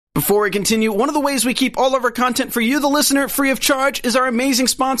Before we continue, one of the ways we keep all of our content for you, the listener, free of charge is our amazing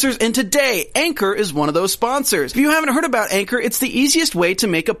sponsors, and today, Anchor is one of those sponsors. If you haven't heard about Anchor, it's the easiest way to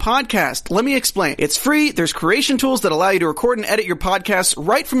make a podcast. Let me explain. It's free, there's creation tools that allow you to record and edit your podcasts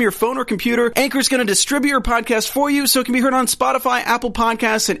right from your phone or computer. Anchor's going to distribute your podcast for you so it can be heard on Spotify, Apple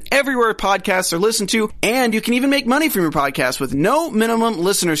Podcasts, and everywhere podcasts are listened to, and you can even make money from your podcast with no minimum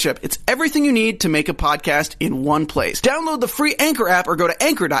listenership. It's everything you need to make a podcast in one place. Download the free Anchor app or go to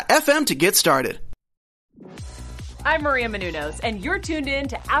anchor.fm to get started. I'm Maria Menounos, and you're tuned in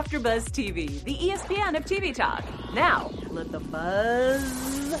to AfterBuzz TV, the ESPN of TV talk. Now, let the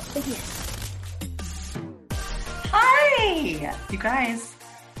buzz begin. Hi! You guys,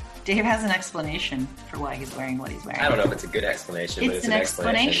 Dave has an explanation for why he's wearing what he's wearing. I don't know if it's a good explanation, but it's an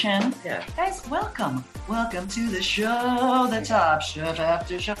explanation. Yeah. Guys, welcome. Welcome to the show, the Top Chef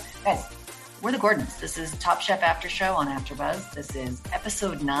After Show. Guys, we're the Gordons. This is Top Chef After Show on AfterBuzz. This is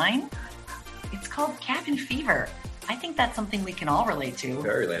episode 9. It's called Cabin Fever. I think that's something we can all relate to.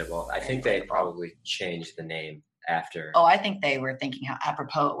 Very relatable. I think they probably changed the name after. Oh, I think they were thinking how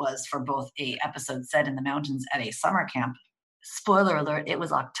apropos it was for both a episode set in the mountains at a summer camp. Spoiler alert, it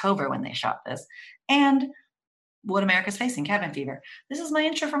was October when they shot this. And what America's facing, cabin fever. This is my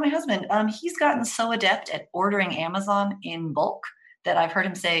intro for my husband. He's gotten so adept at ordering Amazon in bulk that I've heard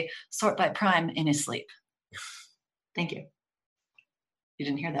him say, sort by prime in his sleep. Thank you. You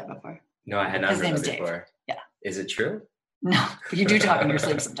didn't hear that before? No, I had not heard that before. Dave. Yeah. Is it true? No, you do talk in your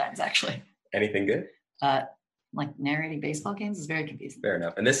sleep sometimes, actually. Anything good? Like narrating baseball games is very confusing. Fair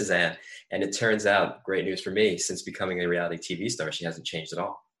enough. And this is Anne. And it turns out, great news for me, since becoming a reality TV star, she hasn't changed at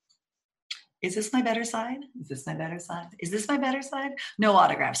all. Is this my better side? Is this my better side? Is this my better side? No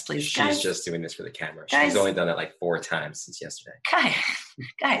autographs, please. She's just doing this for the camera. She's only done it like 4 times since yesterday.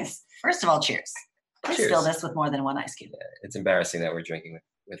 Guys, first of all, cheers. Please fill this with more than one ice cube. Yeah, it's embarrassing that we're drinking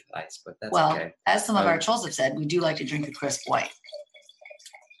with ice, but that's okay. Well, as some of our trolls have said, we do like to drink a crisp white.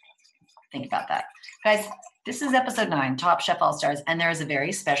 Think about that. Guys, this is episode 9, Top Chef All-Stars, and there is a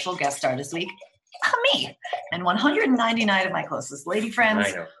very special guest star this week. Me and 199 of my closest lady friends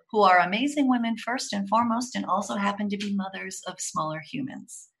who are amazing women first and foremost and also happen to be mothers of smaller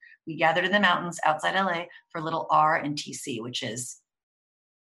humans. We gathered in the mountains outside LA for little RNTC, which is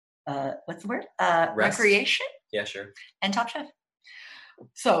what's the word? Recreation? Yeah, sure. And Top Chef.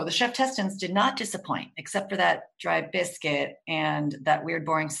 So the chef testins did not disappoint, except for that dry biscuit and that weird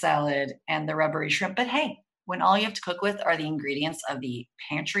boring salad and the rubbery shrimp. But hey, when all you have to cook with are the ingredients of the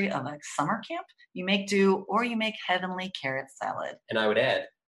pantry of a summer camp, you make do, or you make heavenly carrot salad. And I would add,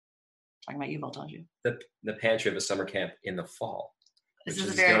 talking about you, told you, the pantry of a summer camp in the fall. This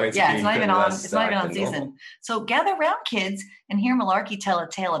is it's not even on season. Normal. So gather round, kids, and hear Malarkey tell a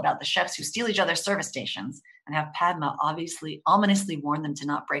tale about the chefs who steal each other's service stations and have Padma ominously warn them to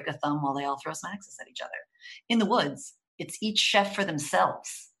not break a thumb while they all throw snacks at each other. In the woods, it's each chef for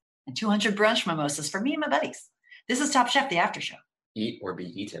themselves and 200 brunch mimosas for me and my buddies. This is Top Chef, the after show. Eat or be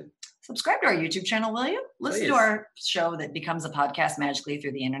eaten. Subscribe to our YouTube channel, will you? Listen to our show that becomes a podcast magically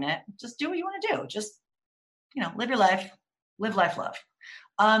through the internet. Just do what you want to do. Just, live your life. Live life, love.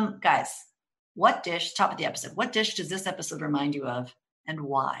 Guys, what dish, top of the episode, what dish does this episode remind you of and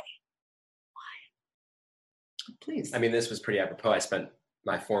why? Please. I mean, this was pretty apropos. I spent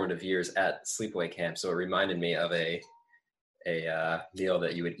my formative years at sleepaway camp, so it reminded me of a meal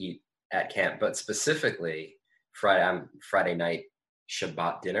that you would eat at camp, but specifically Friday night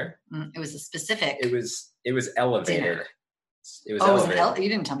Shabbat dinner. It was a specific. It was elevated. Dinner. It was elevated. You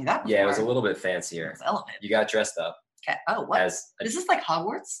didn't tell me that before. Yeah, it was a little bit fancier. It was elevated. You got dressed up. Okay. Oh, what? Is this like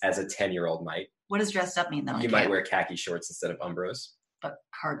Hogwarts? As a 10-year-old might. What does dressed up mean, though? You might wear khaki shorts instead of Umbros. But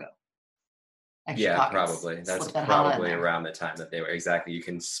cargo. Extra pockets. Probably. That's probably around the time that they were. Exactly. You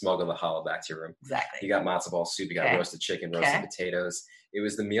can smuggle the challah back to your room. Exactly. You got matzo ball soup. You got roasted chicken, roasted potatoes. It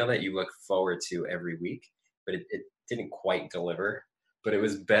was the meal that you look forward to every week, but it didn't quite deliver. But it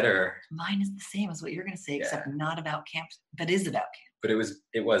was better. Mine is the same as what you're going to say, except not about camp, but is about camp. But it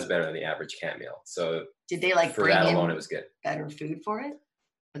was better than the average camp meal. So did they like for bring that in alone, it was good. Better food for it,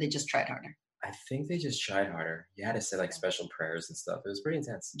 or they just tried harder? I think they just tried harder. You had to say like special prayers and stuff. It was pretty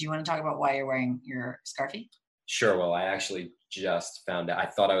intense. Do you want to talk about why you're wearing your scarfie? Sure. Well, I actually just found out. I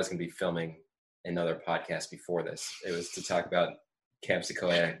thought I was going to be filming another podcast before this. It was to talk about Camp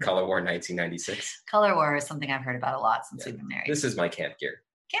Sequoia Color War 1996. Color War is something I've heard about a lot since we've been married. This is my camp gear.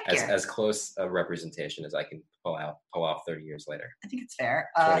 As close a representation as I can pull off 30 years later. I think it's fair.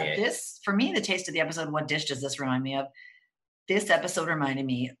 This, for me, the taste of the episode, what dish does this remind me of? This episode reminded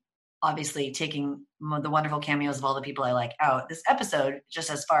me, obviously, taking the wonderful cameos of all the people I like out. This episode, just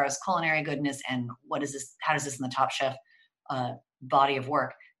as far as culinary goodness and how does this in the Top Chef body of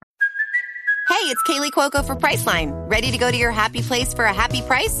work, Hey, it's Kaylee Cuoco for Priceline. Ready to go to your happy place for a happy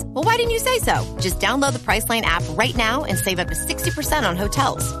price? Well, why didn't you say so? Just download the Priceline app right now and save up to 60% on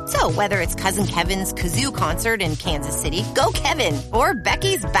hotels. So whether it's Cousin Kevin's Kazoo Concert in Kansas City, go Kevin, or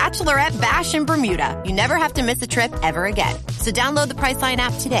Becky's Bachelorette Bash in Bermuda, you never have to miss a trip ever again. So download the Priceline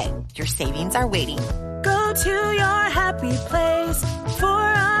app today. Your savings are waiting. Go to your happy place for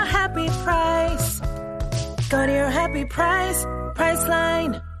a happy price. Go to your happy price,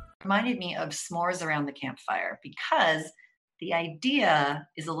 Priceline. Reminded me of s'mores around the campfire because the idea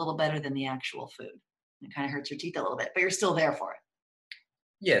is a little better than the actual food. It kind of hurts your teeth a little bit, but you're still there for it.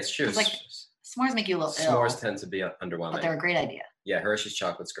 Yeah, it's true. It's like s'mores make you a little ill. S'mores tend to be underwhelming. But they're a great idea. Yeah, Hershey's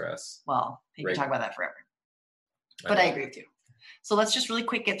chocolate's gross. Well, you can Right. talk about that forever. But I agree with you. So let's just really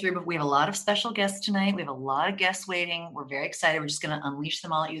quick get through. But we have a lot of special guests tonight. We have a lot of guests waiting. We're very excited. We're just going to unleash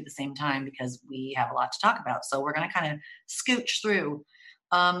them all at you at the same time because we have a lot to talk about. So we're going to kind of scooch through.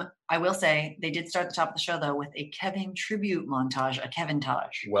 I will say they did start at the top of the show, though, with a Kevin tribute montage, a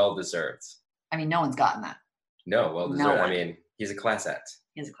Kevin-tage. Well deserved. I mean, no one's gotten that. No, well deserved. I mean, he's a class act.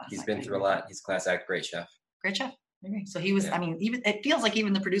 He is a class He's act. been through a lot. He's a class act. Great chef. Great chef. I agree. So he was, Yeah. I mean, even it feels like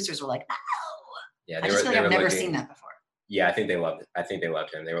even the producers were like, oh. Yeah, I just feel like I've never seen that before. Yeah, I think they loved it. I think they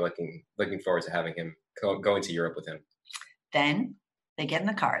loved him. They were looking forward to having him going to Europe with him. Then they get in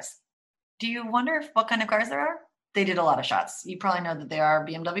the cars. Do you wonder what kind of cars there are? They did a lot of shots. You probably know that they are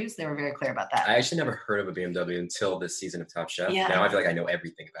BMWs. They were very clear about that. I actually never heard of a BMW until this season of Top Chef. Yeah. Now I feel like I know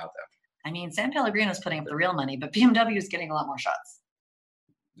everything about them. I mean, San Pellegrino's putting up the real money, but BMW is getting a lot more shots.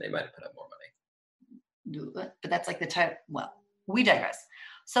 They might have put up more money. But that's like the type. Well, we digress.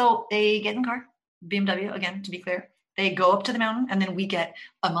 So they get in the car, BMW again, to be clear. They go up to the mountain, and then we get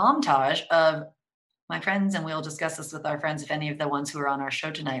a montage of my friends, and we'll discuss this with our friends if any of the ones who are on our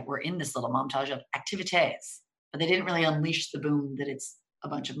show tonight were in this little montage of activities. But they didn't really unleash the boom that it's a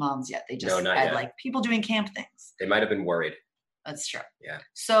bunch of moms yet. They just not had yet. like people doing camp things. They might have been worried. That's true. Yeah.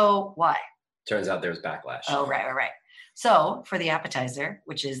 So why? Turns out there was backlash. Oh, right. So for the appetizer,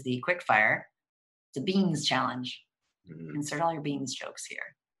 which is the quick fire, it's a beans challenge. Mhm. Insert all your beans jokes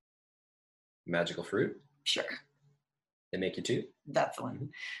here. Magical fruit. Sure. They make you too. That's the one. Mhm.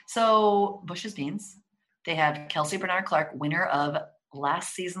 So Bush's Beans, they have Kelsey Bernard Clark, winner of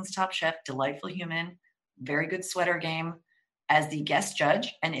last season's Top Chef, delightful human, very good sweater game, as the guest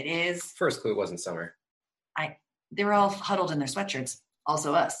judge. And it is, First clue, it wasn't summer. they were all huddled in their sweatshirts.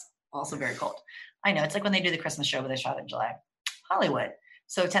 Also us, also very cold. I know, it's like when they do the Christmas show where they shot in July. Hollywood.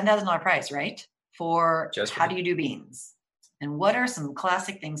 So $10,000 prize, right? For Just for how the- do you do beans? And what are some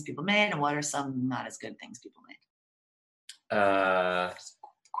classic things people made and what are some not as good things people made?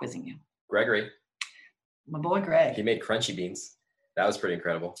 Quizzing you. Gregory. My boy Greg. He made crunchy beans. That was pretty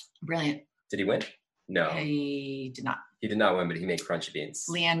incredible. Brilliant. Did he win? No. He did not. He did not win, but he made crunchy beans.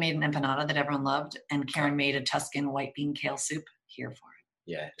 Leanne made an empanada that everyone loved, and Karen made a Tuscan white bean kale soup. Here for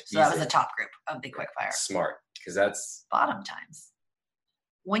it. Yeah. So that was easy. the top group of the quick fire. Smart, because that's Bottom times.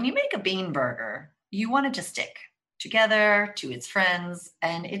 When you make a bean burger, you want it to stick together to its friends,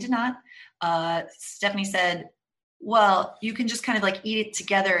 and it did not. Stephanie said, well, you can just kind of like eat it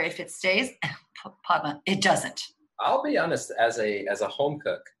together if it stays. Padma, it doesn't. I'll be honest, as a home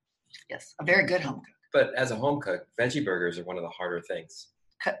cook, Yes, a very good home cook. but as a home cook, veggie burgers are one of the harder things.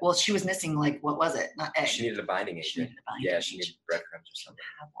 Well, she was missing like, what was it? Not egg. She needed a binding agent. She needed a binding Yeah, she agent. needed breadcrumbs or something.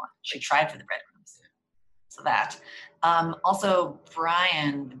 Have one. She tried for the breadcrumbs. So that. Also,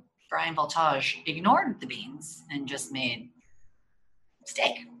 Brian Voltage ignored the beans and just made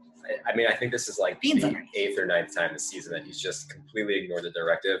steak. I mean, I think this is like Beans the underneath. 8th or 9th time this season that he's just completely ignored the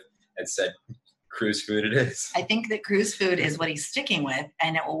directive and said, cruise food it is. I think that cruise food is what he's sticking with,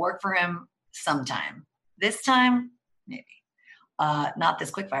 and it will work for him sometime. This time, maybe. Not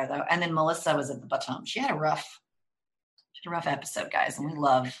this quickfire though. And then Melissa was at the bottom. She had a rough episode, guys, and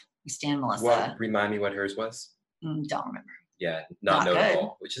we stand Melissa. Well, remind me what hers was. Don't remember. Yeah, Not not notable,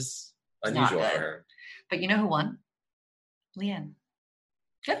 good. which is It's not unusual good. for her. But you know who won? Leanne.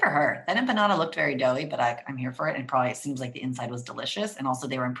 Good for her. That empanada looked very doughy, but I'm here for it. And probably it seems like the inside was delicious. And also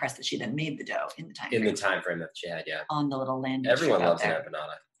they were impressed that she then made the dough in the time In the frame time frame that she had, yeah. on the little landing Everyone strip out loves an there.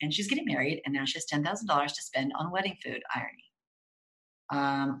 empanada. And she's getting married, and now she has $10,000 to spend on wedding food.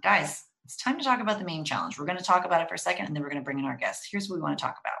 Irony. Guys, it's time to talk about the main challenge. We're going to talk about it for a second, and then we're going to bring in our guests. Here's what we want to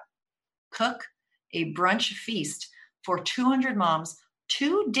talk about. Cook a brunch feast for 200 moms,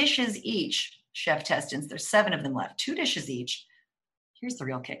 2 dishes each. Chef Testins, there's 7 of them left, 2 dishes each. Here's the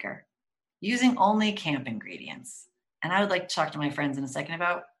real kicker. Using only camp ingredients. And I would like to talk to my friends in a second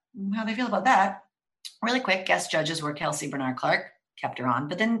about how they feel about that. Really quick, guest judges were Kelsey Bernard Clark, kept her on,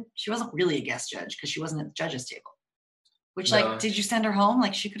 but then she wasn't really a guest judge because she wasn't at the judges table. Which, No. like, did you send her home?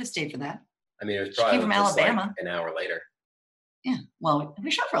 Like, she could have stayed for that. I mean, it was She came probably from just Alabama. like an hour later. Yeah. Well, we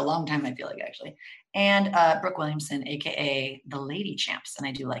shot for a long time, I feel like, actually. And Brooke Williamson, aka the Lady Champs, and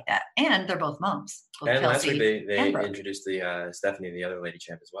I do like that. And they're both moms. Both And last Kelsey week they and Brooke. introduced the Stephanie, the other lady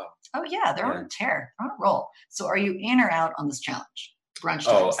champ, as well. Oh yeah, they're on a tear. They're on a roll. So are you in or out on this challenge? Brunch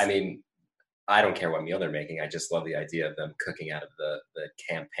times. I mean, I don't care what meal they're making. I just love the idea of them cooking out of the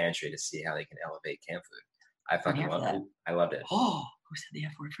camp pantry to see how they can elevate camp food. I fucking loved it. I loved it. Oh, who said the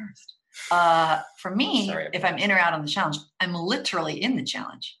F word first? For me, if I'm in or out on the challenge, I'm literally in the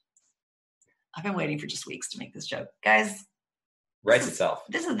challenge. I've been waiting for just weeks to make this joke. Guys, writes itself.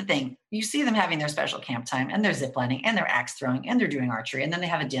 This is the thing. You see them having their special camp time and their ziplining and their axe throwing and they're doing archery. And then they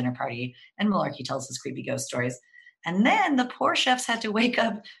have a dinner party and Malarkey tells his creepy ghost stories. And then the poor chefs had to wake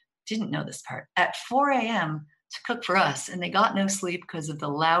up, didn't know this part, at 4 a.m. to cook for us. And they got no sleep because of the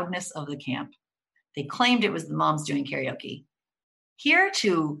loudness of the camp. They claimed it was the moms doing karaoke. Here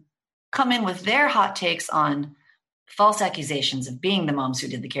to come in with their hot takes on false accusations of being the moms who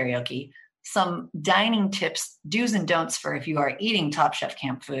did the karaoke, some dining tips, do's and don'ts for if you are eating Top Chef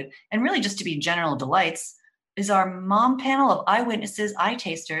camp food, and really just to be general delights, is our mom panel of eyewitnesses, eye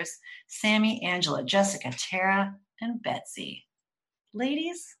tasters, Sammy, Angela, Jessica, Tara, and Betsy.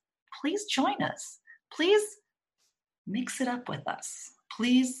 Ladies, please join us. Please mix it up with us.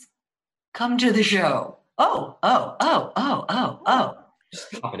 Please come to the show. Oh.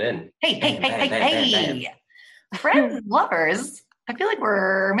 Just pop it in. Hey. Friends and lovers. I feel like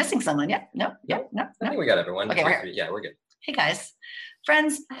we're missing someone. Yeah. No. I think we got everyone. Okay, we're here. Yeah, we're good. Hey guys.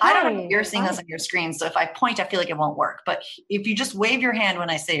 Friends, I don't know if you're seeing us on your screen, so if I point, I feel like it won't work. But if you just wave your hand when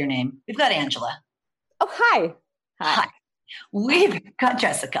I say your name, we've got Angela. Oh, hi. Hi. We've got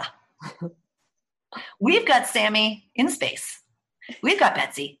Jessica. We've got Sammy in space. We've got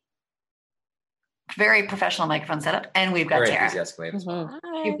Betsy. Very professional microphone setup. And we've got Very Tara. enthusiastic wave as well.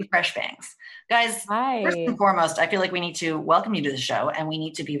 With the fresh bangs. Guys, first and foremost, I feel like we need to welcome you to the show, and we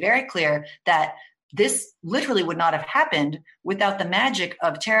need to be very clear that this literally would not have happened without the magic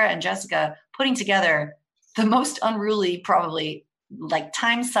of Tara and Jessica putting together the most unruly, probably like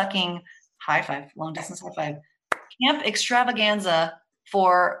time-sucking, high five, long distance high five, camp extravaganza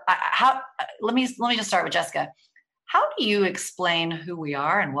for let me just start with Jessica. How do you explain who we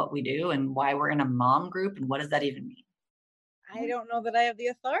are and what we do and why we're in a mom group and what does that even mean? I don't know that I have the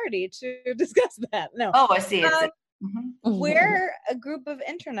authority to discuss that. No. Oh, I see. We're a group of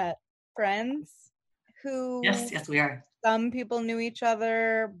internet friends who yes, we are. Some people knew each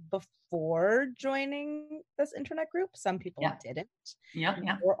other before joining this internet group. Some people didn't. Yeah.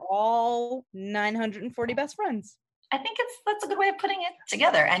 We're all 940 best friends. I think that's a good way of putting it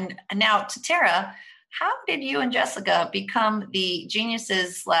together. And now to Tara, how did you and Jessica become the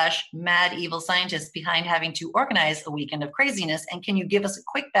geniuses / mad evil scientists behind having to organize a weekend of craziness? And can you give us a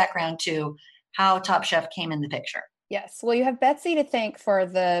quick background to how Top Chef came in the picture? Yes. Well, you have Betsy to thank for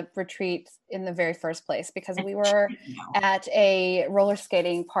the retreat in the very first place, because we were at a roller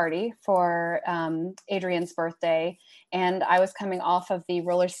skating party for Adrian's birthday, and I was coming off of the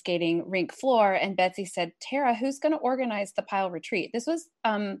roller skating rink floor, and Betsy said, Tara, who's going to organize the Pile retreat? This was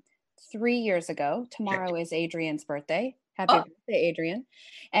 3 years ago. Tomorrow is Adrian's birthday. Happy birthday, Adrian.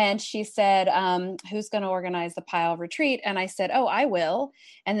 And she said, who's going to organize the Pile retreat? And I said, oh, I will.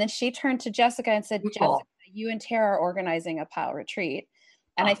 And then she turned to Jessica and said, Jessica, you and Tara are organizing a Pile retreat.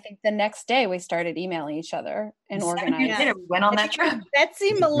 And I think the next day we started emailing each other and organizing. We went on that trip.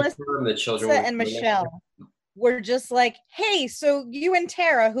 Betsy, Melissa, and Michelle were just like, hey, so you and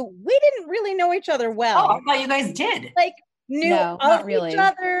Tara, who we didn't really know each other well. Oh, I thought you guys did. Like, knew of each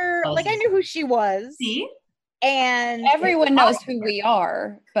other. Like, I knew who she was. See? And everyone knows who we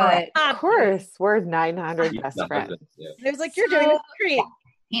are, but of course, we're 900 best friends. It was like, you're doing a retreat.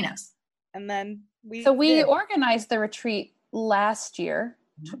 He knows. And then we organized the retreat last year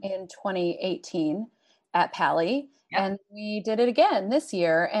in 2018 at Pally. Yep. And we did it again this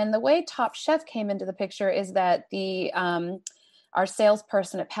year. And the way Top Chef came into the picture is that our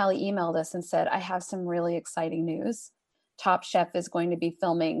salesperson at Pally emailed us and said, I have some really exciting news. Top Chef is going to be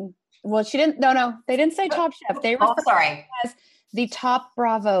filming. Well, they didn't say Top Chef. They were as the Top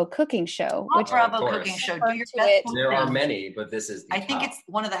Bravo cooking show. Cooking show. Do your best. There are many, but this is I think it's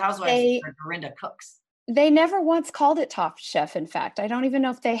one of the housewives where Dorinda cooks. They never once called it Top Chef, in fact. I don't even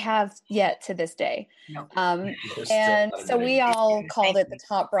know if they have yet to this day. No. And so we all called it the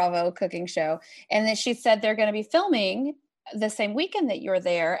Top Bravo cooking show. And then she said they're going to be filming the same weekend that you're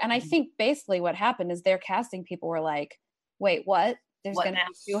there. And I think basically what happened is their casting people were like, wait, what? There's going to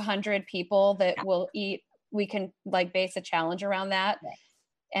be 200 people that will eat. We can like base a challenge around that.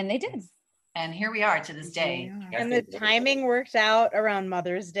 And they did. And here we are to this day. And the timing worked out around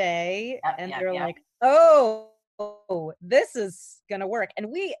Mother's Day. And they're like, oh, this is going to work.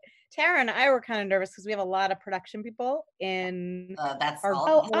 And Tara and I were kind of nervous because we have a lot of production people in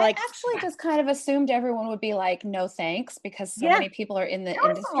I actually just kind of assumed everyone would be like, no thanks, because so many people are in the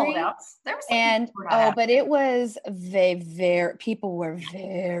industry. But it was people were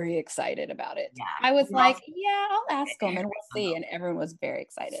very excited about it. Yeah. I was like, I'll ask them and we'll see. And everyone was very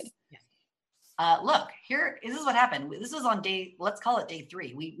excited. Look, this is what happened. This was on let's call it day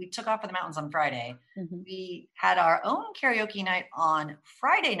 3. We took off for the mountains on Friday. Mm-hmm. We had our own karaoke night on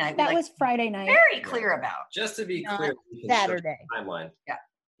Friday night. That was Friday night. Very clear about. Just to be clear, Saturday timeline.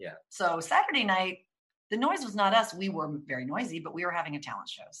 Yeah. So Saturday night, the noise was not us. We were very noisy, but we were having a talent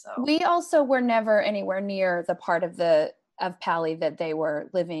show. So we also were never anywhere near the part of Pali that they were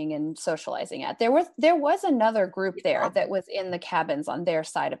living and socializing at. There was another group there that was in the cabins on their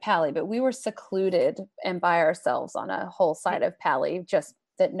side of Pali, but we were secluded and by ourselves on a whole side of Pali, just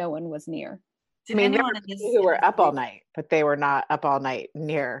that no one was near. I mean, there were people who were up all night, but they were not up all night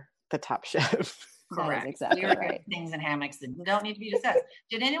near the Top Chef. Correct. Exactly we were right. Things in hammocks that don't need to be discussed.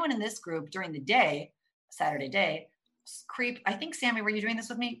 Did anyone in this group during the day, Saturday day, creep? I think, Sammy, were you doing this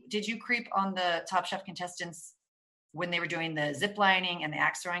with me? Did you creep on the Top Chef contestants when they were doing the zip lining and the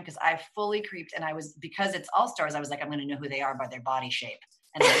axe throwing? Because I fully creeped, and because it's All-Stars, I was like, I'm going to know who they are by their body shape.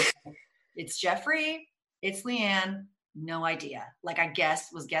 And it's Jeffrey, it's Leanne, no idea. Like, I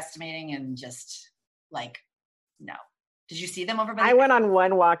was guesstimating and just like, no. Did you see them over by I went on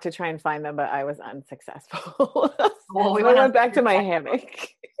one walk to try and find them, but I was unsuccessful. Well, we went back to my hammock.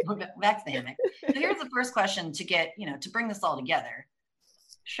 Back to the hammock. So here's the first question to get, to bring this all together.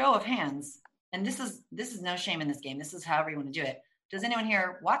 Show of hands. And this is no shame in this game. This is however you want to do it. Does anyone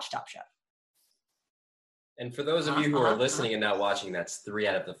here watch Top Chef? And for those of you who are listening and not watching, that's 3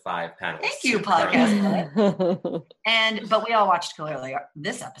 out of the 5 panelists. Thank you, podcast. But we all watched clearly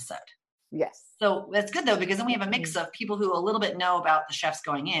this episode. Yes. So that's good though, because then we have a mix of people who a little bit know about the chefs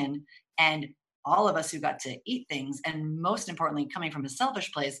going in, and all of us who got to eat things. And most importantly, coming from a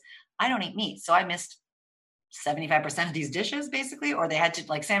selfish place, I don't eat meat. So I missed 75% of these dishes basically, or they had to,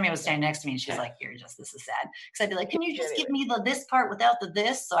 like, Sammy was standing next to me and she's like, this is sad. Cause I'd be like, can you just give me this part without the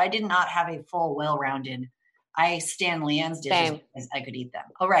this? So I did not have a full, well-rounded, I stand Leanne's dishes because I could eat them.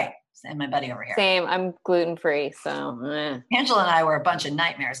 Oh, right. And my buddy over here. Same. I'm gluten-free. So Angela and I were a bunch of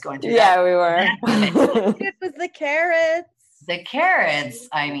nightmares going through that. Yeah, we were. It was the carrots. The carrots,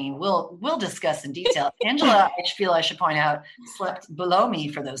 I mean, we'll discuss in detail. Angela, I feel I should point out, slept below me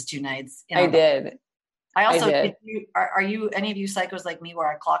for those 2 nights. I did. I also, are you any of you psychos like me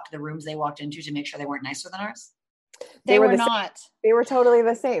where I clocked the rooms they walked into to make sure they weren't nicer than ours? They were not. They were totally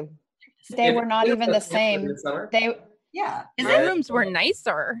the same. They were not even the same. Our rooms were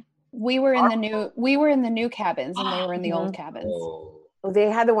nicer. We were in the new cabins and they were in the old cabins. Oh, they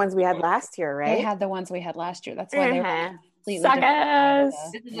had the ones we had last year, right? They had the ones we had last year. That's why they were completely different.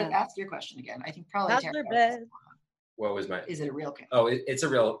 This is ask your question again. I think probably What was my? Is it a real camp? Oh, it's a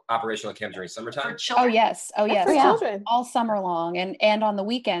real operational camp during summertime. Oh yes, For children. All summer long, and on the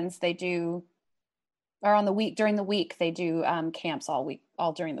weekends they do, or during the week they do camps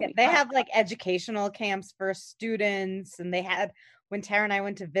all during the week. They have like educational camps for students, and they had, when Tara and I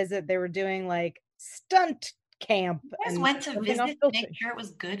went to visit, they were doing like stunt camp. You guys went to visit to make sure it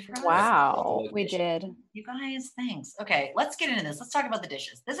was good for us? Wow, we did. You guys, thanks. Okay, let's get into this. Let's talk about the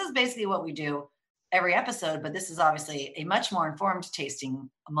dishes. This is basically what we do every episode, but this is obviously a much more informed tasting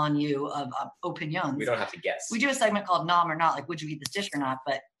menu of opinions. We don't have to guess. We do a segment called Nom or Not, like, would you eat this dish or not?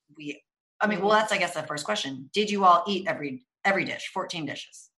 But that's, I guess, the first question. Did you all eat every dish, 14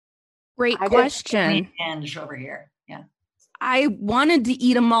 dishes? Great question. And over here. Yeah. I wanted to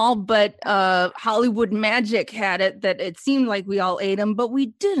eat them all, but Hollywood Magic had it that it seemed like we all ate them, but we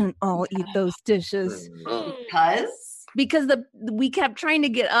didn't all eat those dishes. Because we kept trying to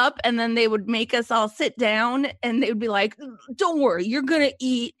get up, and then they would make us all sit down, and they would be like, don't worry, you're going to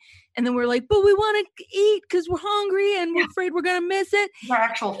eat. And then we're like, but we want to eat because we're hungry and we're afraid we're going to miss it. Our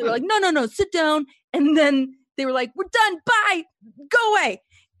actual food. We're like, no, sit down. And then they were like, we're done. Bye. Go away.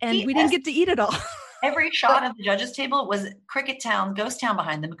 And we didn't get to eat it all. Every shot of the judges' table was Cricket Town, Ghost Town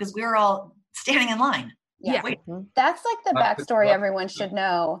behind them because we were all standing in line. Yeah. That's like the backstory everyone should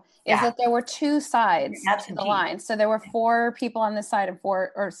know is that there were 2 sides to the line. So there were 4 people on this side and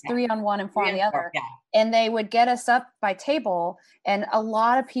 3 on one and 4 on the other. Yeah. And they would get us up by table, and a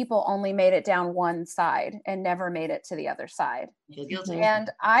lot of people only made it down one side and never made it to the other side. And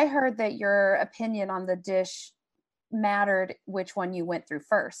I heard that your opinion on the dish mattered which one you went through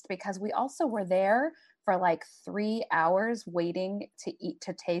first, because we also were there for like 3 hours waiting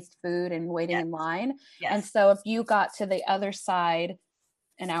to taste food and waiting in line. And so if you got to the other side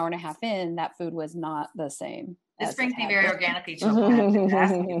an hour and a half in, that food was not the same. This brings me very organically to a point I was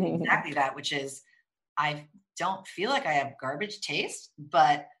asking exactly that, which is I don't feel like I have garbage taste,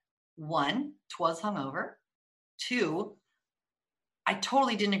 but 1, 'twas hungover. 2, I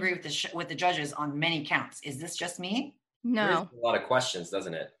totally didn't agree with the judges on many counts. Is this just me? No. A lot of questions,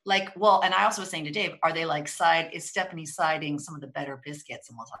 doesn't it? Like, well, and I also was saying to Dave, are they like is Stephanie siding some of the better biscuits?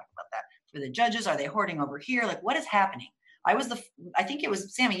 And we'll talk about that. For the judges, are they hoarding over here? Like, what is happening? I think it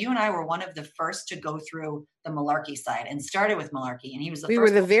was, Sammy, you and I were one of the first to go through the Malarkey side and started with Malarkey. And he was we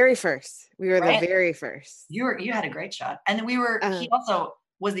were the very first. We were the very first. You had a great shot. And then he also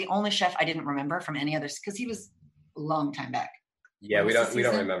was the only chef I didn't remember from any others because he was a long time back. Yeah, we don't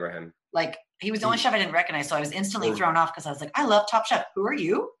remember him. Like, he was the only chef I didn't recognize. So I was instantly thrown off because I was like, I love Top Chef. Who are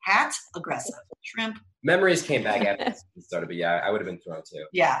you? Hat, aggressive, shrimp. Memories came back after it started, but yeah, I would have been thrown too.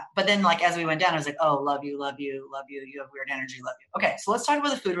 Yeah, but then like as we went down, I was like, oh, love you, love you, love you. You have weird energy, love you. Okay, so let's talk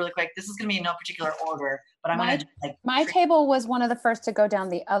about the food really quick. This is going to be in no particular order, but I'm going to like my table was one of the first to go down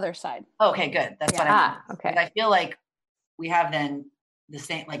the other side. Okay, good. That's what I mean. Okay. But I feel like we have then the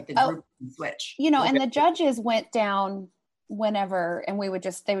same, like the group switch. You know, and the judges went down whenever, and they would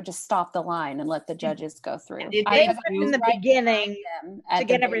just stop the line and let the judges go through. They went in the beginning to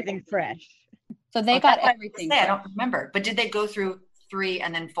get everything fresh. So they got everything. I don't remember, but did they go through 3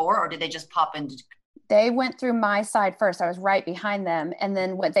 and then 4, or did they just pop into? They went through my side first. I was right behind them, and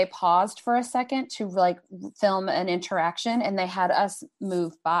then they paused for a second to like film an interaction, and they had us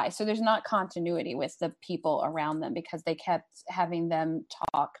move by. So there's not continuity with the people around them because they kept having them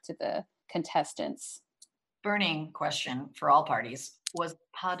talk to the contestants. Burning question for all parties. Was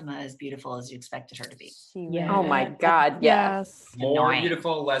Padma as beautiful as you expected her to be? Oh my God, yes. More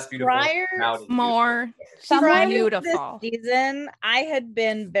beautiful, less beautiful. More. Prior beautiful. This season, I had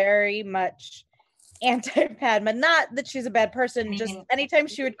been very anti-Padma. Not that she's a bad person, just anytime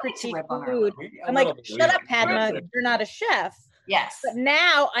she would critique food, I'm like, shut up, Padma, you're not a chef. Yes. But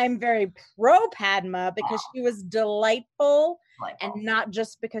now I'm very pro-Padma because she was delightful. And not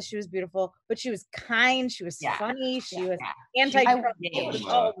just because she was beautiful, but she was kind, she was funny, she was anti-Trump.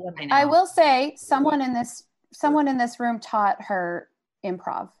 I will say someone in this room taught her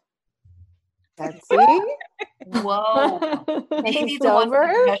improv. That's see? Whoa. Maybe the one with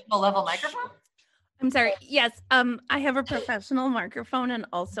the professional level microphone? I'm sorry. Yes. I have a professional microphone, and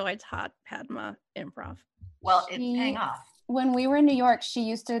also I taught Padma improv. Well, it's paying off. When we were in New York, she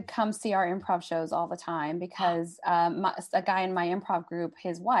used to come see our improv shows all the time because a guy in my improv group,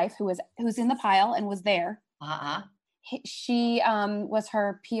 his wife, who's in the pile and was there, she was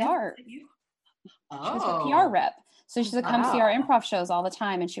her PR. She was her PR rep. So she would come see our improv shows all the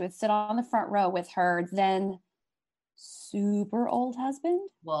time, and she would sit on the front row with her then super old husband.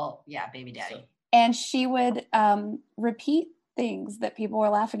 Well, yeah, baby daddy. And she would repeat things that people were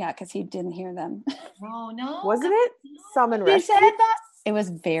laughing at because he didn't hear them. Oh no! Wasn't it Salman Rushdie? He said that. It was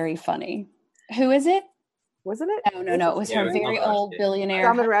very funny. Who is it? Wasn't it? No. It was her very old billionaire.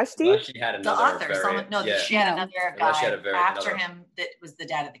 Salman Rushdie. She had the author. She had another guy after him that was the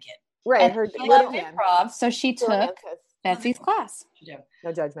dad of the kid. Right. Her improv. So she took Betsy's class. She did.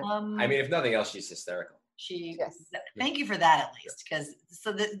 No judgment. I mean, if nothing else, she's hysterical. Thank you for that, at least, because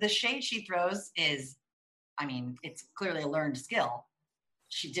the shade she throws is, I mean, it's clearly a learned skill.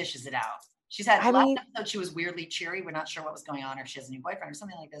 She dishes it out. She's had last episode she was weirdly cheery. We're not sure what was going on, or if she has a new boyfriend or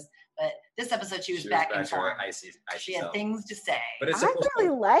something like this. But this episode she was back in form. She had things to say. But I really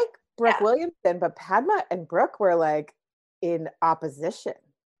like Brooke Williamson, but Padma and Brooke were like in opposition.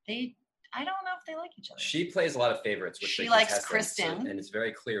 I don't know if they like each other. She plays a lot of favorites. She likes Kristen, and it's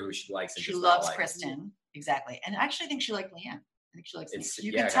very clear who she likes. And she loves Kristen, exactly. And actually, I think she liked Leanne. I think she likes me.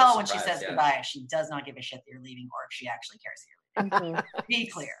 You can tell when she says goodbye, she does not give a shit that you're leaving, or if she actually cares that you're leaving. Be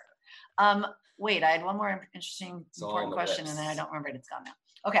clear. Wait, I had one more interesting, important question, and then I don't remember it. It's gone now.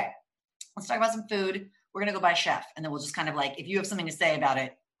 Okay, let's talk about some food. We're gonna go by chef, and then we'll just kind of like, if you have something to say about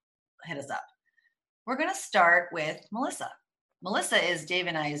it, hit us up. We're gonna start with Melissa. Melissa is Dave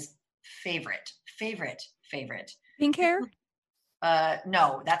and I's favorite. Pink hair?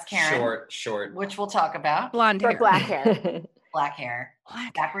 No, that's Karen. Short. Which we'll talk about. Blonde hair. Black hair. Black hair.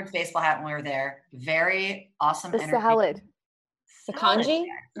 Backwards baseball hat when we were there. Very awesome. The salad. The congee?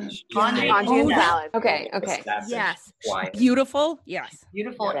 Congee and salad. Okay. Yes. Beautiful. Yes.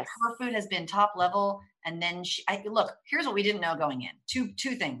 Beautiful. Yes. Her food has been top level. And then look, here's what we didn't know going in.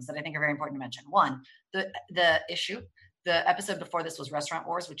 Two things that I think are very important to mention. One, the issue. The episode before this was Restaurant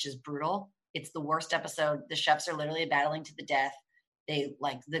Wars, which is brutal. It's the worst episode. The chefs are literally battling to the death. They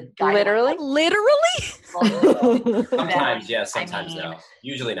like the guy. Literally? Sometimes yes, sometimes no.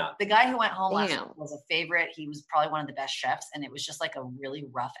 Usually not. The guy who went home last week was a favorite. He was probably one of the best chefs, and it was just like a really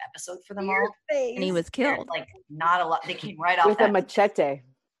rough episode for them all. And he was killed. Like not a lot. They came right off with a machete.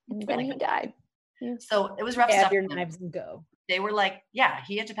 And then he died. Yeah. So it was rough Have stuff. your knives and go. They were like, yeah,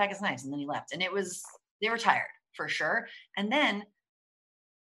 he had to pack his knives, and then he left. And they were tired for sure. And then,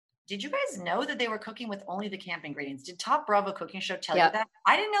 did you guys know that they were cooking with only the camp ingredients? Did Top Bravo Cooking Show tell you that?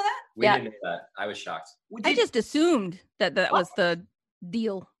 I didn't know that. We didn't know that. I was shocked. I just assumed that was the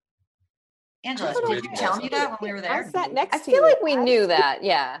deal. Angela, did you tell me that when we were there? I sat next to you. I feel like we knew that.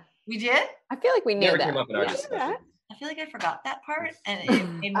 Yeah. We did? I feel like we knew that. Came up in our discussion. I feel like I forgot that part, and it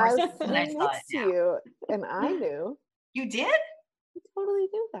made more sense when I saw it. You and I knew. You did? I totally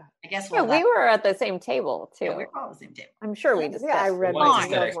knew that. I guess. Yeah, we were at the same table too. Yeah, we were all at the same table. I'm sure we discussed. Yeah, I read my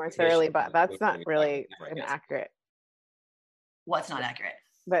emails more thoroughly, but that's not really inaccurate. What's not accurate?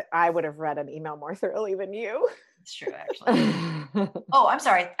 But I would have read an email more thoroughly than you. It's true, actually. Oh, I'm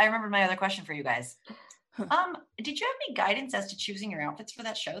sorry. I remembered my other question for you guys. Did you have any guidance as to choosing your outfits for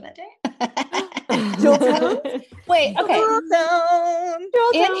that show that day? Wait, okay.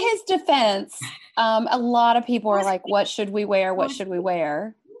 In his defense, a lot of people are like, what should we wear? What should we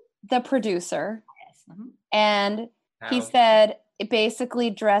wear? The producer. And he said, basically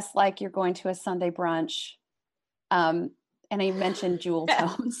dress like you're going to a Sunday brunch. And he mentioned jewel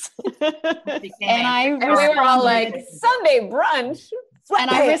tones. And we were all like, Sunday brunch? And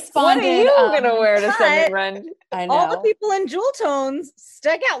I responded, what are you going to wear to Sunday brunch? I know. All the people in jewel tones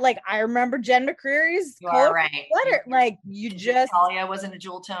stuck out. Like, I remember Jen McCreary's sweater. Like, you just... Talia was in a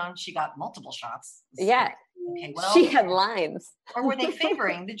jewel tone. She got multiple shots. Yeah. Okay, well, she had lines. Or were they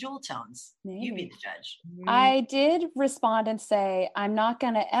favoring the jewel tones? Maybe. You be the judge. I did respond and say, I'm not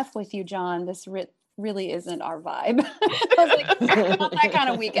going to F with you, John. This really isn't our vibe. I was like, not that kind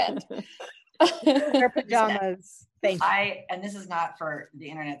of weekend. Her pajamas. And this is not for the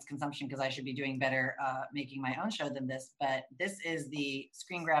internet's consumption because I should be doing better making my own show than this, but this is the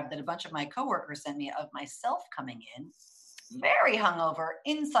screen grab that a bunch of my coworkers sent me of myself coming in, very hungover,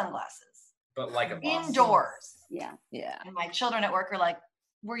 in sunglasses. But like a boss. Indoors. Yeah. And my children at work are like,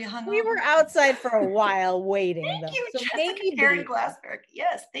 were you hungover? We were outside for a while waiting. Thank you, so Jessica Karen Glassberg.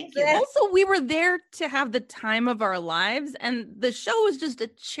 Yes, thank you. Also, we were there to have the time of our lives, and the show was just a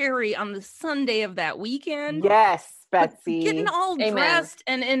cherry on the Sunday of that weekend. Yes, Betsy. Getting all dressed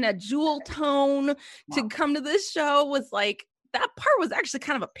and in a jewel tone to come to this show was like, that part was actually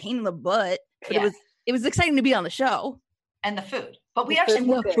kind of a pain in the butt, but it was exciting to be on the show. And the food. But we actually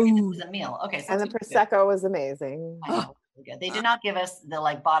moved it. It was a meal. Okay. So and the Prosecco was amazing. Good. They did not give us the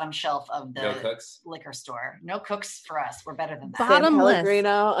like bottom shelf of the liquor store. No cooks for us. We're better than that. Bottomless. San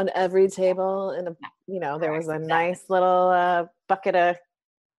Pellegrino on every table, and there was a nice little bucket of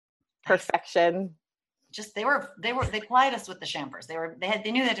perfection. Just they plied us with the champers. They knew they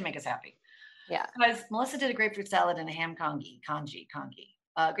had to make us happy. Yeah. Guys, Melissa did a grapefruit salad and a ham congee.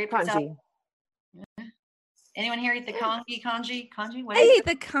 Grapefruit salad. Anyone here eat the congee? What I ate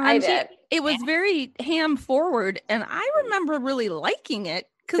the congee. It was very ham forward, and I remember really liking it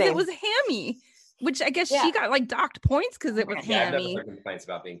because it was hammy, which I guess she got like docked points because it was hammy. I've never heard complaints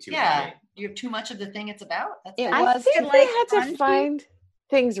about being too hammy. You have too much of the thing it's about. I think they had to find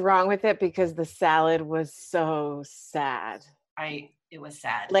things wrong with it because the salad was so sad. It was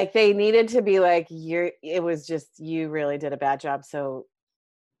sad. Like they needed to be like, it was just, you really did a bad job. So.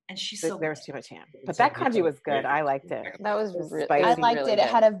 And there was too much ham, but that congee was good. I liked it. That was spicy. I liked it. It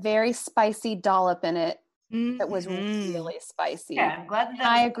had a very spicy dollop in it. Mm-hmm. That was really spicy. Yeah, I'm glad that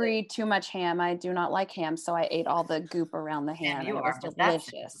I agree. Too much ham. I do not like ham, so I ate all the goop around the ham. It was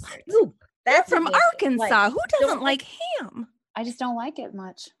delicious. That's from Arkansas. Who doesn't like ham? I just don't like it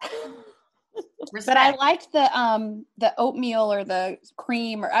much. But I liked the oatmeal or the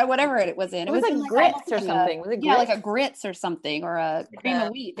cream or whatever it was in. It was like grits or something. Was it grits? Yeah, like a grits or something or a cream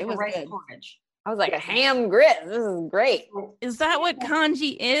of wheat. It was good. Porridge. I was like, a ham grits. This is great. Is that what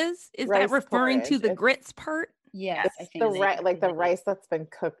congee is? Is that referring to the grits part? Yes, I think the rice that's been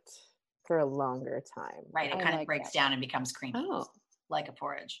cooked for a longer time. Right, it kind of breaks down and becomes creamy, like a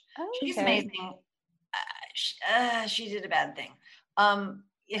porridge. Oh, she's amazing. She did a bad thing.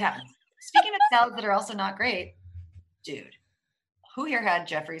 It happens. Speaking of salads that are also not great, dude, who here had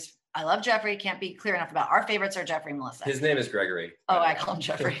Jeffrey's? I love Jeffrey. Can't be clear enough about our favorites are Jeffrey and Melissa. His name is Gregory. Oh, I call him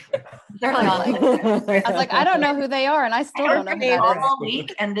Jeffrey. They're like, I was like, I don't know who they are, and I still don't know who they are. All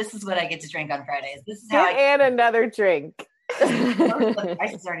week, and this is what I get to drink on Fridays. This is how and another drink. The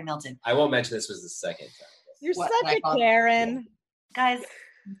ice is already melted. I won't mention this was the second time. You're such a Karen. Guys,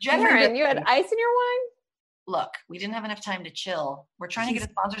 Karen, you had ice in your wine? look, we didn't have enough time to chill. We're trying to get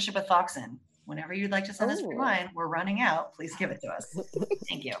a sponsorship with Foxen. Whenever you'd like to send us free wine, we're running out. Please give it to us.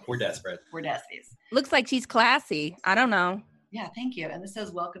 Thank you. We're desperate. We're despies. Looks like she's classy. I don't know. Yeah, thank you. And this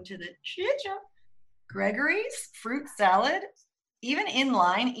says, welcome to the Chicha. Gregory's fruit salad. Even in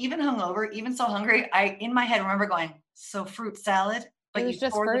line, even hungover, even so hungry, I, in my head, remember going, so fruit salad? But it was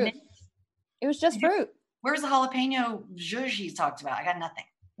just fruit. It was just fruit. Where's the jalapeno zhuzh he's talked about? I got nothing.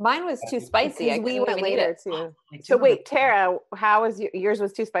 Mine was too spicy. We went later too. Oh, so wait, Tara, how was yours?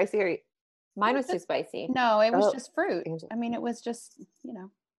 Was too spicy, or mine was too spicy? No, it was just fruit. I mean, it was just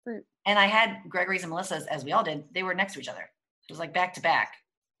fruit. And I had Gregory's and Melissa's, as we all did. They were next to each other. It was like back to back.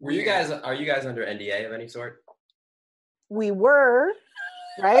 Are you guys under NDA of any sort? We were,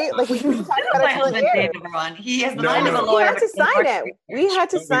 right? Like we talked about it. He has the mind of a lawyer. We had to sign it. We had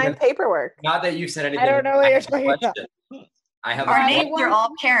to sign paperwork. Not that you said anything. I don't know what you're talking about. I have our names are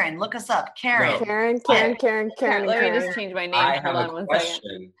all Karen. Look us up, Karen. No. Karen. Let me just change my name. I have a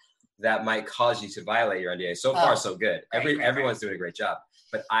question that might cause you to violate your NDA. So far, so good. Everyone's doing a great job.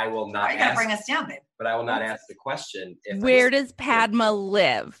 But I will not. You gotta bring us down, babe. But I will not ask the question. Where does Padma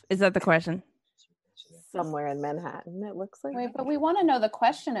live? Is that the question? Somewhere in Manhattan, it looks like. Wait, but we want to know the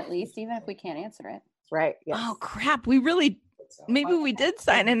question at least, even if we can't answer it. Right. Yes. Oh crap! We really. Maybe we did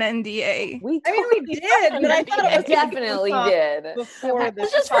sign an NDA. We did, but I thought it was definitely did. Before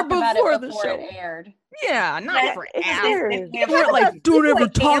this, just for before the show it aired. Yeah, not for after. We're like, don't ever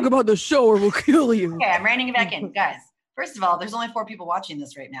talk about the show or we'll kill you. Okay, I'm reining it back in, guys. First of all, there's only 4 people watching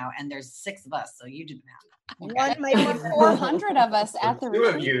this right now, and there's 6 of us, so you do the math. Okay. One might be 400 of us at the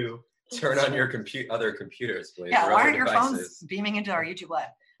retreat. 2 of you turn on your other computers, please. Yeah, why aren't your phones beaming into our YouTube live?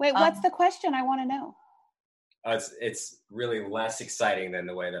 Wait, what's the question? I want to know. It's really less exciting than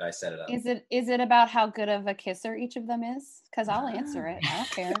the way that I set it up. Is it about how good of a kisser each of them is? Because I'll answer it. I don't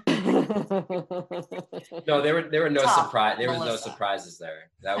care. No, there were no surprise. There was no surprises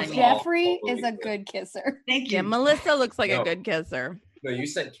there. That was Jeffrey is a good kisser. Thank you. Yeah, Melissa looks like a good kisser. No, you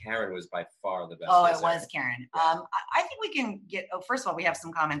said Karen was by far the best. Oh, it was Karen. I think we can get. Oh, first of all, we have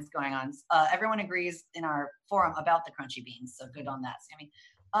some comments going on. Everyone agrees in our forum about the crunchy beans, so good on that, Sammy.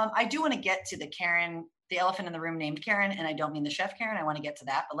 I do want to get to the Karen. The elephant in the room named Karen, and I don't mean the chef Karen. I want to get to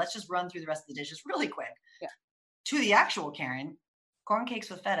that, but let's just run through the rest of the dishes really quick. Yeah. To the actual Karen, corn cakes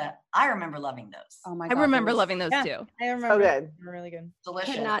with feta. I remember loving those. Oh my God. I remember loving those too. I remember. Oh, good. They're really good.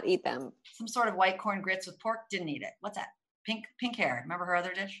 Delicious. Could not eat them. Some sort of white corn grits with pork. Didn't eat it. What's that? Pink hair. Remember her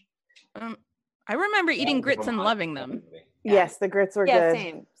other dish? I remember eating grits and loving them. Yeah. Yes, the grits were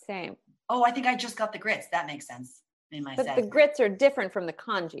good. Same. Oh, I think I just got the grits. That makes sense in my set. But the grits are different from the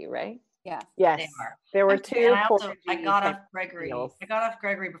congee, right? Yeah. Yes. They are. There were 2. I got off Gregory. I got off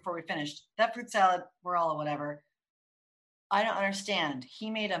Gregory before we finished. That fruit salad, we're all whatever. I don't understand.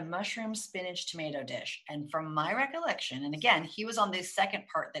 He made a mushroom spinach tomato dish. And from my recollection, and again, he was on the second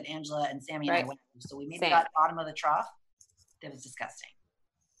part that Angela and Sammy and I went through. So we maybe got bottom of the trough. That was disgusting.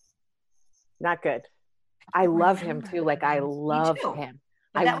 Not good. I love him too. Like I love him.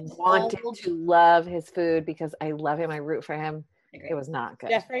 I wanted to love his food because I love him. I root for him. It was not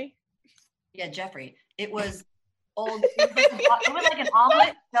good. Jeffrey? Yeah, Jeffrey. It was old. It was like an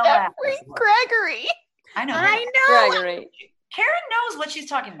omelet. Gregory. I know. Gregory. Karen knows what she's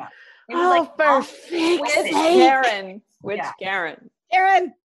talking about. It was like perfect. Karen. Which Karen?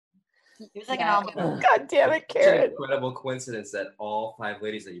 Karen. It was like an omelet. God damn it, Karen. It's an incredible coincidence that all 5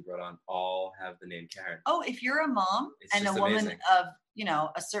 ladies that you brought on all have the name Karen. Oh, if you're a mom and a woman of,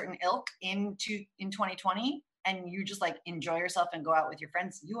 a certain ilk in 2020 and you just like enjoy yourself and go out with your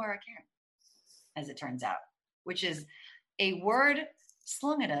friends, you are a Karen, as it turns out, which is a word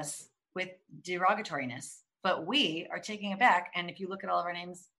slung at us with derogatoriness, but we are taking it back. And if you look at all of our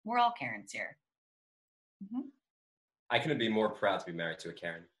names, we're all Karens here. Mm-hmm. I couldn't be more proud to be married to a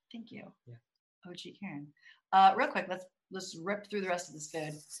Karen. Thank you. Yeah. OG Karen. Real quick, let's rip through the rest of this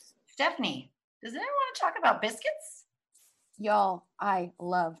food. Stephanie, does anyone want to talk about biscuits? Y'all, I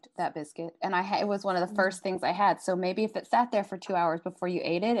loved that biscuit. And it was one of the first things I had. So maybe if it sat there for 2 hours before you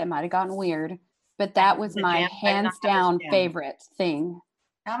ate it, it might have gotten weird. But that was my hands down favorite thing.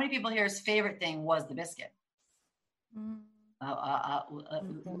 How many people here's favorite thing was the biscuit?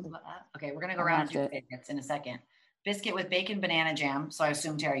 Okay, we're going to go around to favorites in a second. Biscuit with bacon banana jam. So I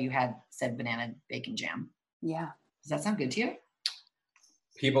assume, Tara, you had said banana bacon jam. Yeah. Does that sound good to you?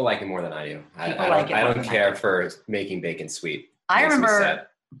 People like it more than I do. I don't care for making bacon sweet. I remember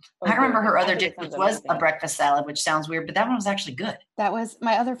I remember her other dish, which was a breakfast salad, which sounds weird, but that one was actually good. That was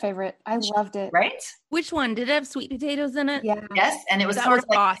my other favorite. I loved it. Right? Which one? Did it have sweet potatoes in it? Yeah. Yes, and it was that sort was of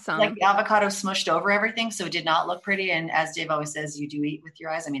like, awesome. Like the avocado smushed over everything, so it did not look pretty. And as Dave always says, you do eat with your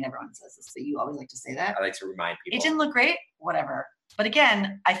eyes. I mean, everyone says this, but you always like to say that. I like to remind people. It didn't look great, whatever. But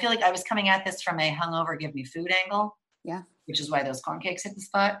again, I feel like I was coming at this from a hungover, give me food angle. Yeah. Which is why those corn cakes hit the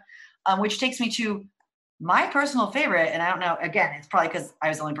spot. Which takes me to my personal favorite, and I don't know, again, it's probably because I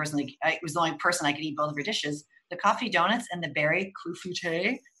was the only person I could eat both of her dishes. The coffee donuts and the berry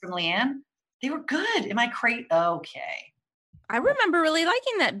cloufouté from Leanne, they were good. Am I crazy? Okay. I remember really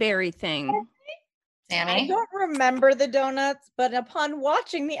liking that berry thing. Sammy? I don't remember the donuts, but upon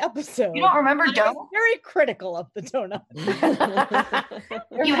watching the episode, you don't remember I was very critical of the donuts.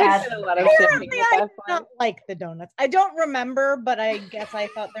 You had a lot of apparently I did not like the donuts. I don't remember, but I guess I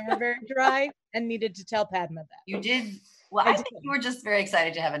thought they were very dry and needed to tell Padma that. You did. Well, I think you were just very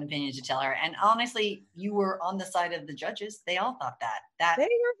excited to have an opinion to tell her. And honestly, you were on the side of the judges. They all thought that. They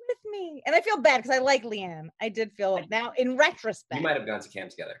were with me. And I feel bad because I like Leanne. I did feel now in retrospect. You might have gone to camp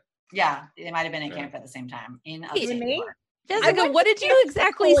together. Yeah, they might have been at camp at the same time. Me? Jessica, what did you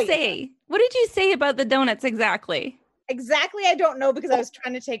exactly say? What did you say about the donuts exactly? Exactly, I don't know because I was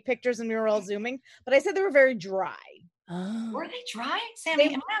trying to take pictures and we were all zooming, but I said they were very dry. Oh. Were they dry,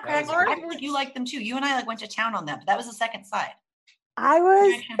 Sammy? Am I correct? I heard you liked them too. You and I went to town on that, but that was the second side. I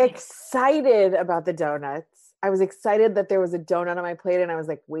was excited about the donuts. I was excited that there was a donut on my plate and I was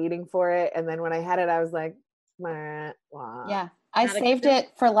like waiting for it. And then when I had it, I was like, wow. Yeah. I saved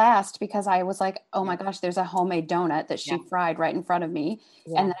it for last because I was like, oh my gosh, there's a homemade donut that she fried right in front of me.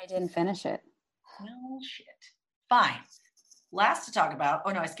 Yeah. And then I didn't finish it. No shit. Fine. Last to talk about.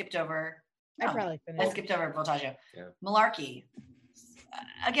 Oh no, I skipped over. I probably finished. I skipped over Voltaggio. Yeah. Malarkey.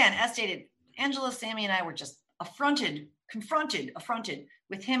 Again, as stated, Angela, Sammy, and I were just affronted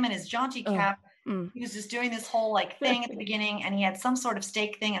with him and his jaunty cap. He was just doing this whole like thing at the beginning, and he had some sort of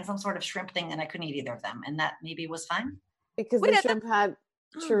steak thing and some sort of shrimp thing, and I couldn't eat either of them. And that maybe was fine. Because the shrimp had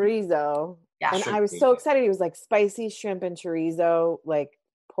chorizo. Yeah. And I was so excited. He was like spicy shrimp and chorizo, like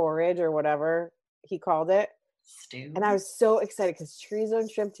porridge or whatever he called it. Stew. And I was so excited because chorizo and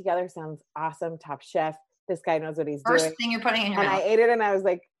shrimp together sounds awesome. Top chef. This guy knows what he's doing. First thing you're putting in your mouth. And I ate it and I was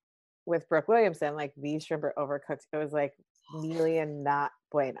like, with Brooke Williamson, like these shrimp are overcooked. It was like million not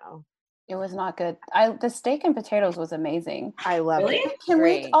bueno. It was not good. The steak and potatoes was amazing. I love it. Can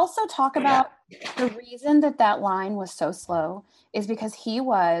we also talk about the reason that line was so slow is because he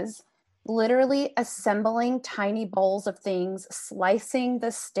was literally assembling tiny bowls of things, slicing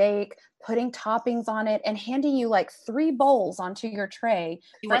the steak, putting toppings on it, and handing you like 3 bowls onto your tray.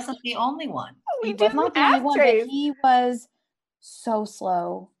 He wasn't the only one. He was not the only one, but he was so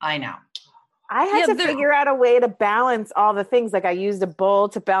slow. I know. I had to figure out a way to balance all the things. Like I used a bowl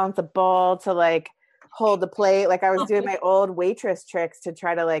to balance a bowl to like hold the plate. Like I was doing my old waitress tricks to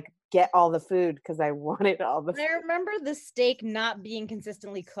try to like get all the food because I wanted all the food. I remember the steak not being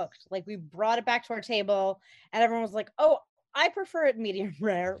consistently cooked. Like we brought it back to our table and everyone was like, oh, I prefer it medium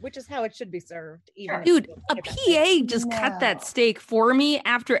rare, which is how it should be served. Dude, a PA just cut that steak for me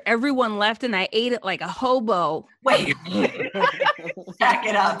after everyone left and I ate it like a hobo. Wait, back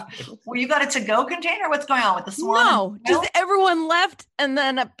it up. Well, you got a to-go container? What's going on with the swan? No, just everyone left and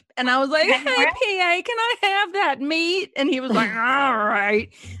then I was like, hey, PA, can I have that meat? And he was like, all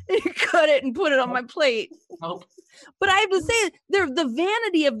right. And he cut it and put it on my plate. Nope. But I have to say, the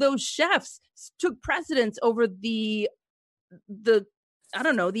vanity of those chefs took precedence over the I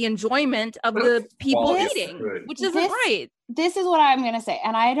don't know, the enjoyment of the people eating, which isn't right. This is what I'm going to say.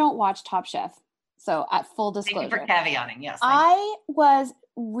 And I don't watch Top Chef. So at full disclosure. Thank you for caveating. Yes. I was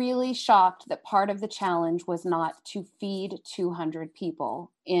really shocked that part of the challenge was not to feed 200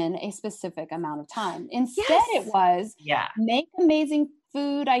 people in a specific amount of time. Instead, it was make amazing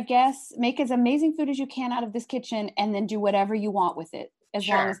food, I guess, make as amazing food as you can out of this kitchen and then do whatever you want with it. As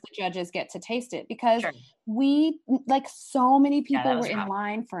long as the judges get to taste it, because we, like so many people were in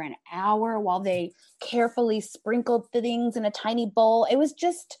line for an hour while they carefully sprinkled things in a tiny bowl. It was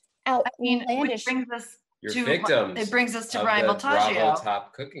just outlandish. It brings us to Brian Voltaggio. Bravo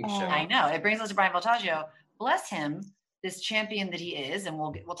Top Cooking Show. I know. It brings us to Brian Voltaggio. Bless him, this champion that he is, and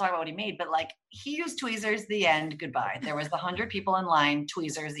we'll talk about what he made, but like he used tweezers, the end, goodbye. There was 100 people in line,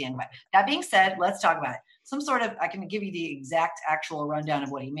 tweezers, the end, goodbye. That being said, let's talk about it. I can give you the exact actual rundown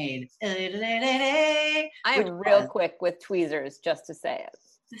of what he made. I am real quick with tweezers just to say it.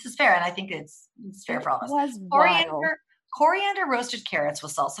 This is fair, and I think it's fair for all of us. Coriander roasted carrots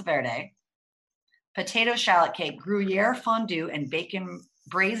with salsa verde, potato shallot cake, Gruyere fondue, and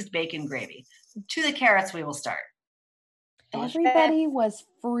braised bacon gravy. To the carrots, we will start. Everybody was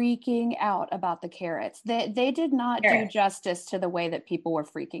freaking out about the carrots. They did not do justice to the way that people were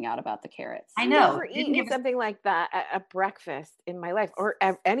freaking out about the carrots. I know. I've never eaten something like that at breakfast in my life, or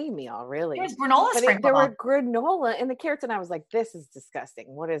at any meal, really. There was granola sprinkled there on. were granola in the carrots, and I was like, this is disgusting.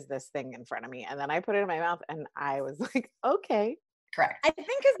 What is this thing in front of me? And then I put it in my mouth, and I was like, okay. Correct. I think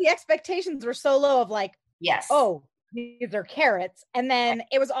because the expectations were so low of like, yes. Oh, these are carrots. And then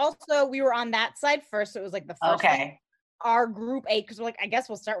it was also, we were on that side first. So it was like the first thing our group ate, because we're like, I guess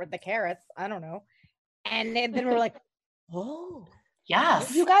we'll start with the carrots. I don't know. And then we were like, oh.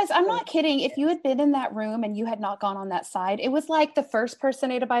 Yes. You guys, I'm not kidding. If you had been in that room and you had not gone on that side, it was like the first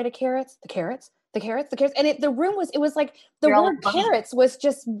person ate a bite of carrots, the carrots. And the room was, it was like the word carrots was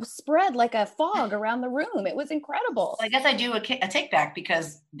just spread like a fog around the room. It was incredible. So I guess I do a take back,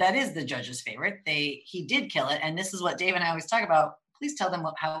 because that is the judge's favorite. He did kill it. And this is what Dave and I always talk about. Please tell them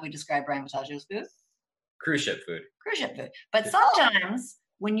how we describe Brian Vitaggio's food. Cruise ship food. Cruise ship food. But sometimes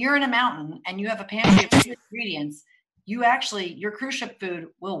when you're in a mountain and you have a pantry of ingredients, your cruise ship food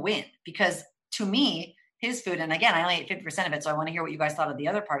will win, because to me, his food, and again, I only ate 50% of it, so I want to hear what you guys thought of the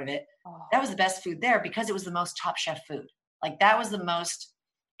other part of it. That was the best food there, because it was the most Top Chef food. Like, that was the most,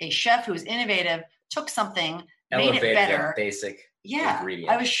 a chef who was innovative, took something, elevated made it better. Basic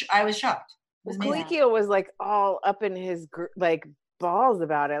ingredient. I was shocked. Colicchio was like all up in his balls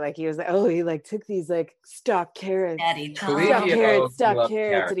about it. Like, he was like, oh, he like took these like stock carrots, stock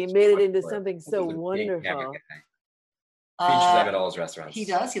carrots, and he made it into something so wonderful. Features them at all his restaurants. He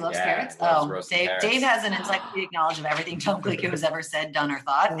does. He loves carrots. Dave has an encyclopedic knowledge of everything Tom Colicchio has ever said, done, or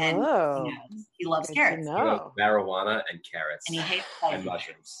thought, and he loves carrots. Marijuana and carrots, and he hates and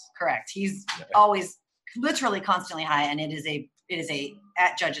mushrooms. Correct. He's always, literally, constantly high, and it is a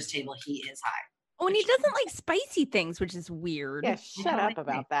at judge's table. He is high. Oh, and he doesn't like spicy things, which is weird. Yeah, shut up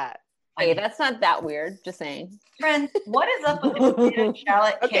about that. Hey, that's not that weird. Just saying. Friends, what is up with the potato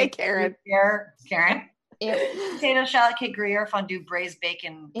shallot cake? Okay, Karen. Potato shallot cake Gruyere fondue braised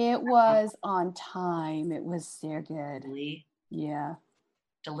bacon. It was on time. It was so good. Really? Yeah.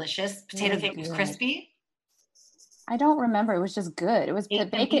 Delicious. Potato cake was crispy. I don't remember. It was just good. It was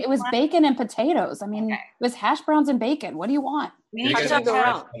bacon. It was bacon and potatoes. I mean, it was hash browns and bacon. What do you want? We need to talk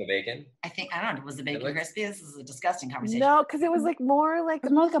about bacon. I don't know. Was the bacon crispy? This is a disgusting conversation. No, because it was like more like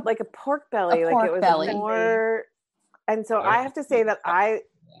a pork belly. Like it was more. And so I have to say that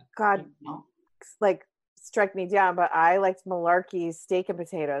struck me down, but I liked Malarkey's steak and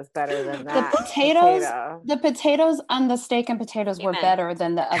potatoes better than that. The potatoes on the steak and potatoes were better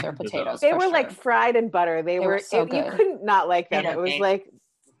than the other potatoes. They were like fried in butter. They were so good. You couldn't not like them. It was like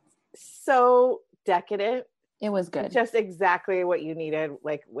so decadent. It was good. Just exactly what you needed,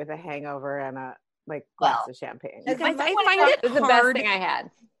 like with a hangover and a glass of champagne. I find it was the best thing I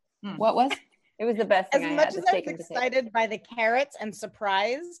had. What was? It was the best thing I had. As much as I was excited by the carrots and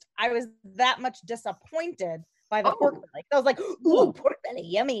surprised, I was that much disappointed by the pork belly. I was like, ooh, pork belly,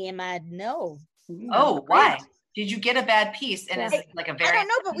 yummy. And no. Oh, why? Did you get a bad piece? And it's like a very... I don't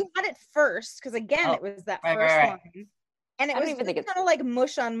know, but we had it first, because again, it was that first one. And it was kind of like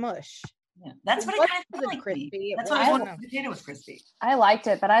mush on mush. Yeah, that's what it kind of felt like. Crispy. That's why the potato was crispy. I liked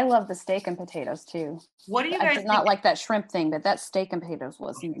it, but I love the steak and potatoes too. What do you guys I did not like that shrimp thing, but that steak and potatoes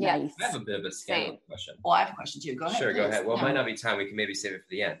was nice. I have a bit of a scandal question. Well, I have a question too. Go ahead. Sure, go ahead. Well, it might not be time. We can maybe save it for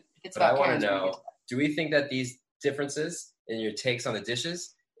the end. But I want to know, do we think that these differences in your takes on the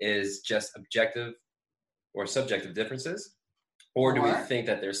dishes is just objective or subjective differences? Or do we think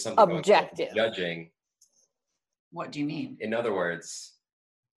that there's something objective judging? What do you mean? In other words,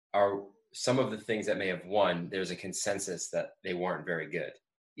 are some of the things that may have won, there's a consensus that they weren't very good.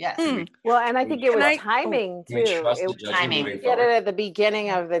 Yes. Well, and I think it was timing too. It was timing. You get it at the beginning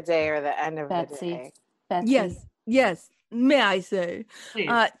of the day or the end of the day. Betsy. Yes. May I say?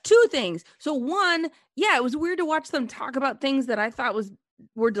 Two things. So one, it was weird to watch them talk about things that I thought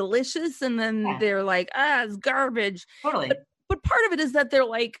were delicious, and then they're like, it's garbage. Totally. But part of it is that they're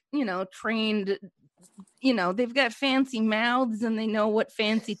like, trained. They've got fancy mouths and they know what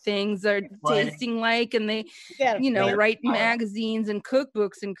fancy things are tasting like, and they, write magazines and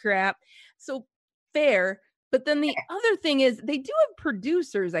cookbooks and crap. So fair. But then the other thing is they do have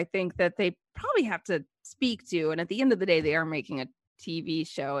producers, I think, that they probably have to speak to. And at the end of the day, they are making a TV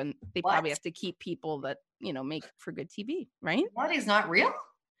show, and they probably have to keep people that, make for good TV, right? Reality is not real.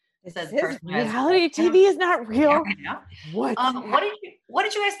 It says reality TV is not real. Yeah. What? What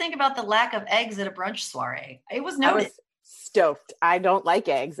did you guys think about the lack of eggs at a brunch soiree? It was noted. I was stoked. I don't like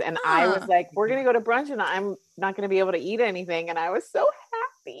eggs, and I was like, "We're gonna go to brunch, and I'm not gonna be able to eat anything." And I was so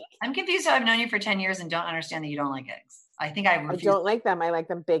happy. I'm confused how I've known you for 10 years and don't understand that you don't like eggs. I think I don't like them. I like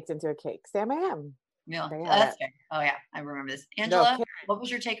them baked into a cake. Sam, I am. Yeah, that's fair. Oh yeah, I remember this. Angela, what was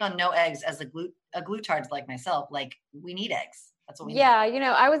your take on no eggs as a glutard like myself? Like, we need eggs. That's what we need.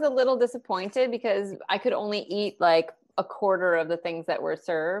 I was a little disappointed because I could only eat like a quarter of the things that were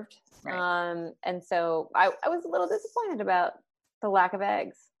served. Right. And so I was a little disappointed about the lack of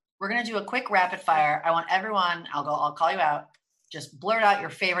eggs. We're going to do a quick rapid fire. I want everyone, I'll call you out. Just blurt out your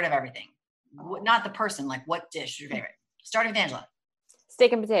favorite of everything. Not the person, like what dish is your favorite? Starting with Angela.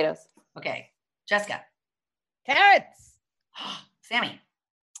 Steak and potatoes. Okay. Jessica. Carrots. Sammy.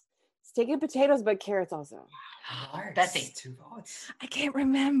 Steak and potatoes, but carrots also. Betsy. 2 votes. I can't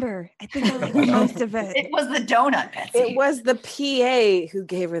remember. I think I like most of it. It was the donut, Betsy. It was the PA who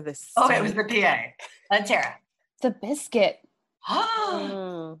gave her this. Oh, it was the PA. Tara. The biscuit.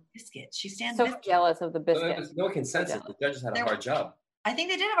 Biscuit. She stands so biscuit. jealous of the biscuit. There was no consensus. The judges had a hard job. I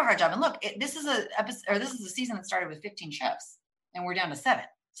think they did have a hard job. And look, this is a season that started with 15 chefs, and we're down to 7.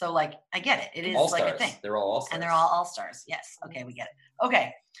 So, like, I get it. It is all-stars. Like a thing. They're all all-stars. And they're all all-stars. Yes. Okay, we get it.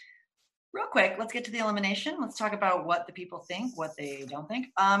 Okay. Real quick, let's get to the elimination. Let's talk about what the people think, what they don't think.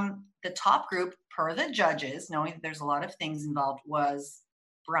 The top group, per the judges, knowing that there's a lot of things involved, was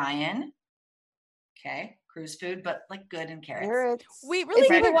Brian. Okay. Cruise food, but like good and carrots. Wait, really?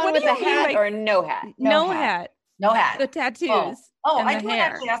 Is the one with the hat or no hat? No hat. No hat. The tattoos. I do want to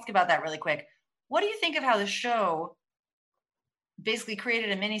actually ask about that really quick. What do you think of how the show basically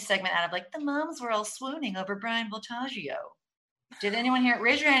created a mini segment out of like the moms were all swooning over Brian Voltaggio? Did anyone hear it?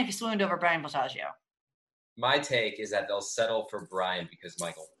 Raise your hand if you swooned over Brian Voltaggio. My take is that they'll settle for Brian because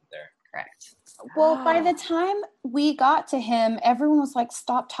Michael wasn't there. Correct. Well, by the time we got to him, everyone was like,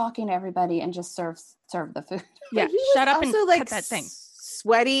 "Stop talking to everybody and just serve the food." Yeah, shut up and cut that thing.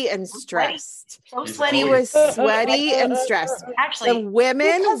 Sweaty and stressed. So sweaty. He was sweaty and stressed. Actually, the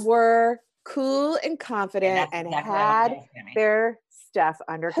women were cool and confident and had their stuff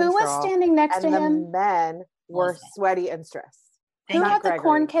under control. Who was standing next to him? And the men were sweaty and stressed. Who had the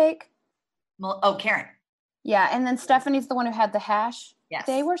corn cake? Karen. Yeah, and then Stephanie's the one who had the hash. Yes.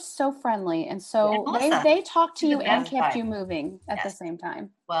 They were so friendly, and so they talked to you and kept you moving at the same time.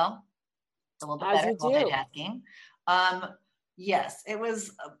 Well, a little bit better multitasking. Yes, it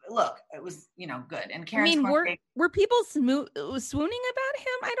was. Look, it was good. And Karen's were people swooning about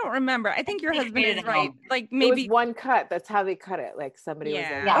him? I don't remember. I think your husband is right. Like maybe one cut. That's how they cut it. Like somebody was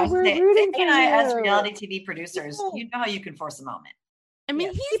like, "Oh, we're rooting for you." As reality TV producers, you know how you can force a moment. I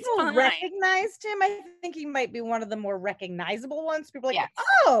mean, people recognized him. I think he might be one of the more recognizable ones. People are like,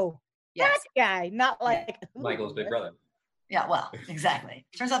 "Oh, that guy," not like Michael's big brother. Yeah, well, exactly.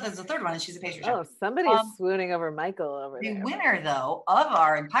 Turns out there's a third one, and she's a pastry chef. Oh, somebody's swooning over Michael over there. The winner, though, of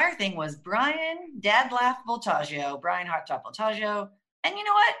our entire thing was Brian Dad Laugh Voltaggio, Brian Hearttop Voltaggio. And you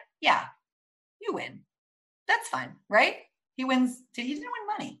know what? Yeah, you win. That's fine, right? He wins. He didn't win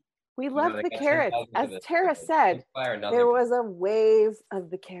money. We love the carrots. As Tara said, there was a wave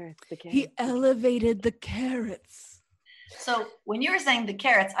of the carrots. He elevated the carrots. So when you were saying the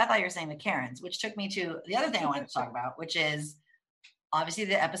carrots, I thought you were saying the Karens, which took me to the other thing I wanted to talk about, which is obviously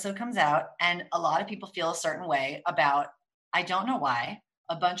the episode comes out and a lot of people feel a certain way about, I don't know why,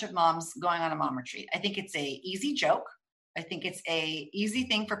 a bunch of moms going on a mom retreat. I think it's a easy joke. I think it's a easy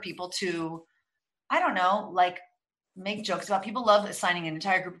thing for people to, I don't know, like make jokes about. People love assigning an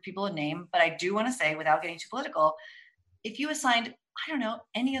entire group of people a name, but I do want to say, without getting too political, if you assigned, I don't know,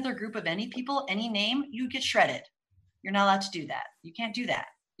 any other group of any people, any name, you get shredded. You're not allowed to do that. You can't do that.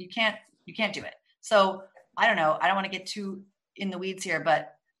 You can't do it. So I don't know. I don't want to get too in the weeds here,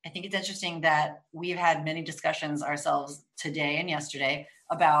 but I think it's interesting that we've had many discussions ourselves today and yesterday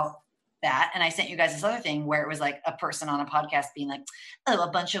about that. And I sent you guys this other thing where it was like a person on a podcast being like, oh,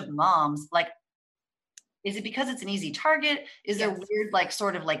 a bunch of moms. Like, is it because it's an easy target? Is there weird, like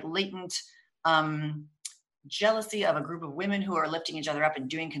sort of like latent jealousy of a group of women who are lifting each other up and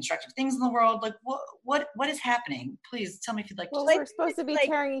doing constructive things in the world? Like what is happening? Please tell me if you'd like to. We're supposed to be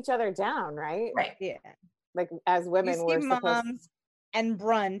tearing each other down, right? Right. Yeah. Like as women, we're supposed moms and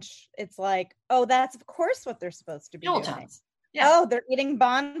brunch. It's like, oh, that's of course what they're supposed to be doing. Yeah. Oh, they're eating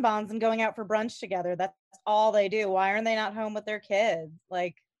bonbons and going out for brunch together. That's all they do. Why aren't they not home with their kids?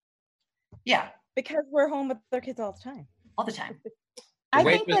 Like, yeah, because we're home with their kids all the time. All the time. I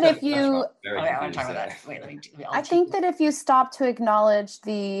think that if you, I want to talk about that. Wait, I think that if you stop to acknowledge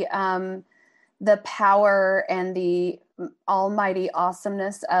the power and the almighty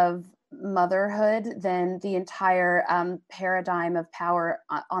awesomeness of motherhood, then the entire paradigm of power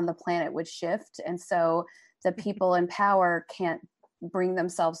on the planet would shift. And so the people in power can't bring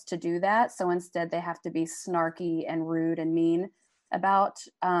themselves to do that. So instead they have to be snarky and rude and mean about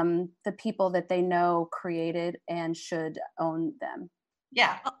the people that they know created and should own them.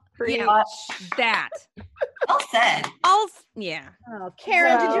 Yeah. Yeah, that. Well said. Yeah. Oh,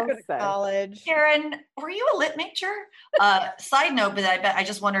 Karen, did you go to college? Karen, were you a lit major? Side note, but I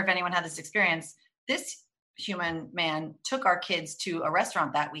just wonder if anyone had this experience. This human man took our kids to a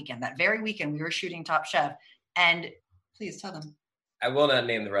restaurant that weekend. That very weekend, we were shooting Top Chef. And please tell them. I will not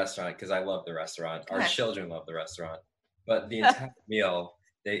name the restaurant because I love the restaurant. Our children love the restaurant. But the entire meal,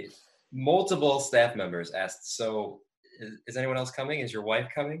 multiple staff members asked, so is anyone else coming? Is your wife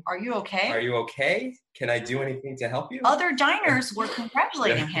coming? Are you okay? Are you okay? Can I do anything to help you? Other diners were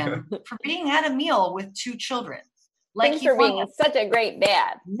congratulating him for being at a meal with 2 children. Like Thanks for being such a great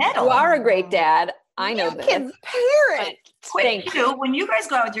dad. Medal. You are a great dad. I know this. Kid's parent. Quick, when you guys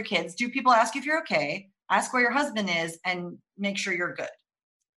go out with your kids, do people ask if you're okay? Ask where your husband is and make sure you're good.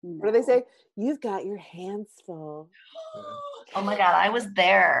 What do they say? You've got your hands full. Oh my God, I was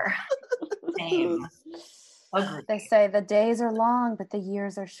there. Same. Agreed. They say the days are long, but the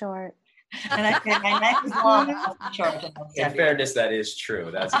years are short. And I say my neck is long, short. In fairness, that is true.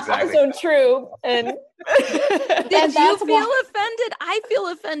 That's exactly so true. And did you feel offended? I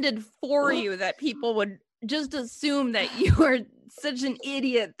feel offended for you that people would just assume that you are such an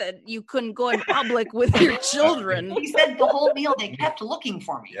idiot that you couldn't go in public with your children. He said the whole meal they kept looking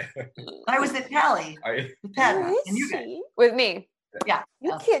for me. I was at Pally with Pat and you guys. With me. Yeah.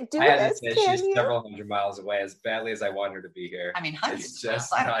 You can't do I had this, to say can she's you? several hundred miles away. As badly as I want her to be here, I mean, it's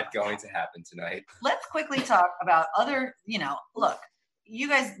just not going to happen tonight. Let's quickly talk about other, look, you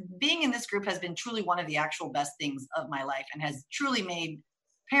guys being in this group has been truly one of the actual best things of my life and has truly made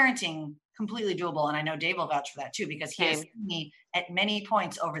parenting completely doable. And I know Dave will vouch for that too, because he has seen me at many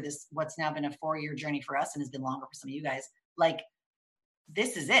points over this, what's now been a 4-year journey for us and has been longer for some of you guys. Like,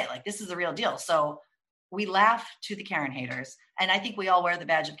 this is it. Like, this is the real deal. So we laugh to the Karen haters. And I think we all wear the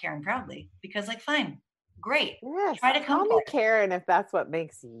badge of Karen proudly because, like, fine, great. Yes, try to call me Karen if that's what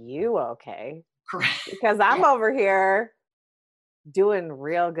makes you okay. Correct. Because I'm over here doing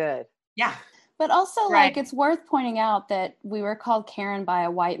real good. Yeah. But also, like, it's worth pointing out that we were called Karen by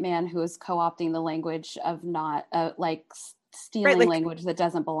a white man who is co-opting the language of not, stealing language that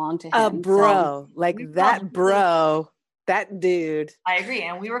doesn't belong to him. A bro, that dude. I agree.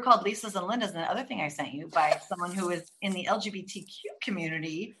 And we were called Lisa's and Linda's. And the other thing I sent you by someone who is in the LGBTQ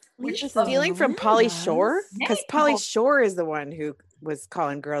community. Which is stealing from Pauly Shore? Because Pauly Shore is the one who was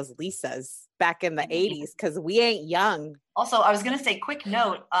calling girls Lisas back in the 80s because we ain't young. Also, I was going to say, quick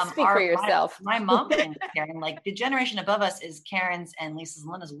note. Speak for yourself. My mom and Karen, like the generation above us is Karen's and Lisa's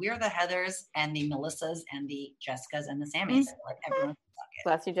and Linda's. We're the Heathers and the Melissas and the Jessicas and the Sammys. Like everyone.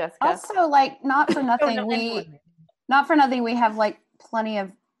 Bless you, Jessica. Also, like, not for nothing, we have like plenty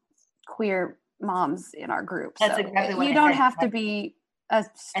of queer moms in our group. That's so exactly what you don't have to be a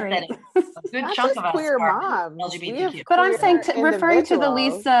straight. A good chunk of us queer are moms. LGBTQ. But I'm saying referring to the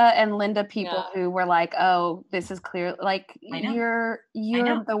Lisa and Linda people who were like, "Oh, this is clear." Like you're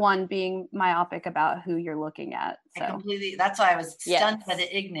the one being myopic about who you're looking at. So That's why I was stunned by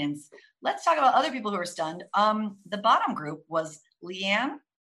the ignorance. Let's talk about other people who were stunned. The bottom group was Leanne,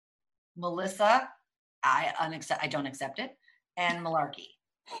 Melissa. I don't accept it, and Malarkey.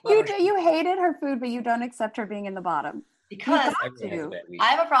 You hated her food, but you don't accept her being in the bottom. Because I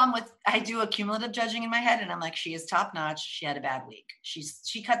have a problem with, I do a cumulative judging in my head, and I'm like, she is top notch. She had a bad week.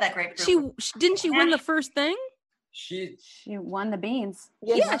 She cut that grapefruit. Didn't she win the first thing? She won the beans.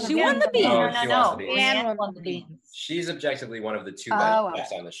 Yeah, she won the beans. No. Leanne won the beans. She's objectively one of the 2 best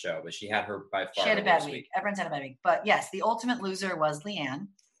chefs on the show, but she had her by far. She had a bad week. Everyone's had a bad week. But yes, the ultimate loser was Leanne.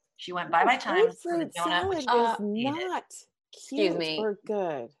 She went bye time for the donut, which was not cute. Excuse me. Or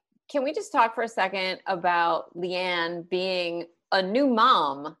good. Can we just talk for a second about Leanne being a new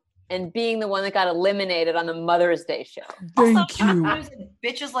mom and being the one that got eliminated on the Mother's Day show? Thank you.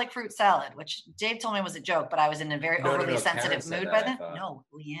 Bitches like fruit salad, which Dave told me was a joke, but I was in a very overly sensitive mood by then. No,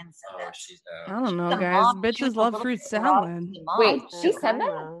 Leanne said that. I don't know, guys. Bitches love fruit salad. Wait, she said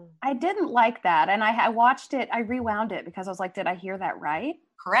that? I didn't like that, and I watched it. I rewound it because I was like, "Did I hear that right?"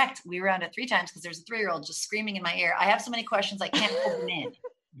 Correct. We rewound it 3 times because there's a 3-year-old just screaming in my ear. I have so many questions I can't hold them in.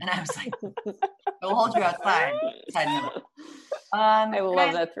 And I was like, I'll hold you outside. I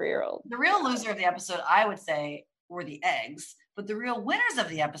love that 3-year-old. The real loser of the episode, I would say, were the eggs. But the real winners of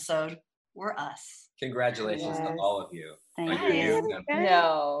the episode were us. Congratulations to all of you. Thank you.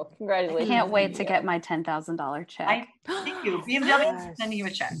 No, congratulations. I can't wait to get my $10,000 check. Thank you. BMW is sending you a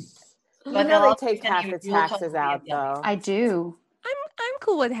check. But they'll take half the taxes out, though. I do. I'm I'm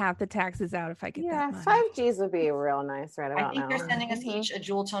cool with half the taxes out if I get that money. 5 Gs would be real nice right about now. I think they're sending us each a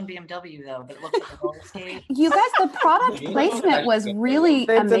jewel tone BMW though, but it looks like a roller skate. You guys, the product placement was really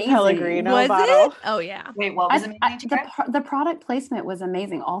amazing. Pellegrino was bottle. it? Oh yeah. Wait, what was amazing? The product placement was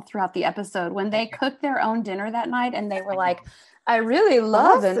amazing all throughout the episode. When they cooked their own dinner that night and they were like, I really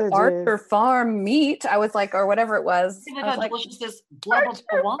love an Archer Farm meat. I was like, or whatever it was. Look how delicious this blah,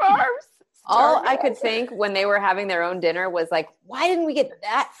 All I could think when they were having their own dinner was like, why didn't we get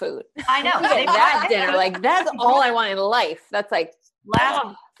that food? I know. Get that dinner. Like, that's all I want in life. That's like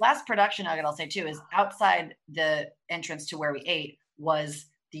last production nugget I'll say too is outside the entrance to where we ate was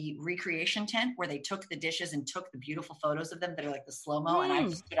the recreation tent where they took the dishes and took the beautiful photos of them that are like the slow-mo. And I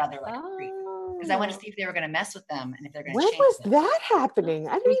just stood out there like because I wanted to see if they were going to mess with them and if they're going to change When was that happening?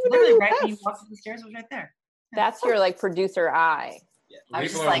 I didn't even know right when you walked up the stairs. It was right there. That's your like producer eye. I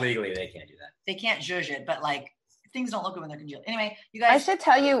was just like, legally, they can't do that. They can't judge it, but like things don't look good when they're congealed. Anyway, you guys. I should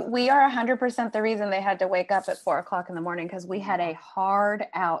tell you, we are 100% the reason they had to wake up at 4:00 in the morning because we had a hard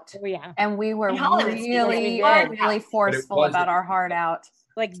out. Oh, yeah. And we were really forceful about our hard out.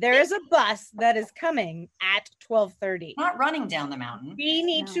 Like there is a bus that is coming at 12:30. Not running down the mountain. We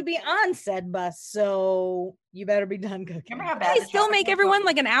need to be on said bus, so you better be done cooking. Remember how bad they still make everyone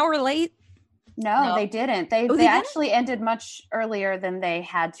like an hour late? No, they didn't. They actually ended much earlier than they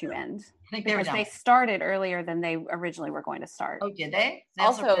had to end. I think they started earlier than they originally were going to start. Oh, did they? They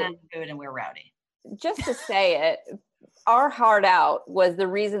also good and we're rowdy. Just to say it, our hard out was the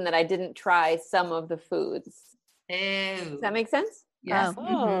reason that I didn't try some of the foods. Ew. Does that make sense? Yes.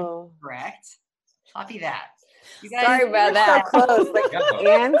 Oh. Correct. Copy that. You guys, sorry about that. So close. Like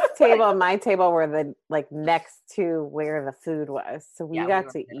Anne's table and my table were the like next to where the food was, so we got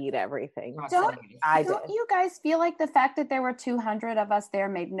to eat everything. Don't you guys feel like the fact that there were 200 of us there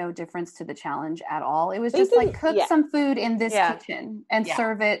made no difference to the challenge at all? It was just like cook some food in this kitchen and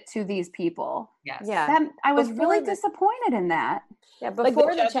serve it to these people. Yes. Yeah. I was really disappointed in that. Yeah,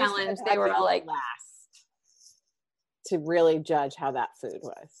 before the challenge, they were like last to really judge how that food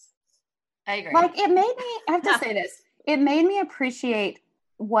was. I agree. Like it made me, I have to say this, it made me appreciate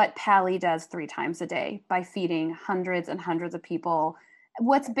what Pally does 3 times a day by feeding hundreds and hundreds of people.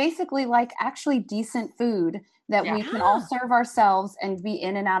 What's basically like actually decent food that we can all serve ourselves and be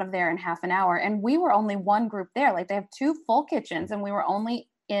in and out of there in half an hour. And we were only one group there. Like they have 2 full kitchens and we were only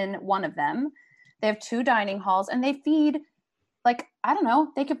in one of them. They have 2 dining halls and they feed like, I don't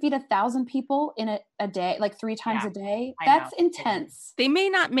know, they could feed 1,000 people in a day, like 3 times a day. That's intense. They may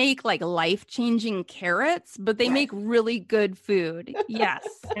not make like life-changing carrots, but they make really good food. Yes.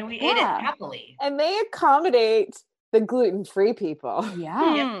 And we ate it happily. And they accommodate the gluten-free people.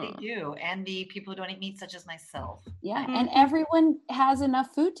 Yeah. Yes, they do. And the people who don't eat meat, such as myself. Yeah. And everyone has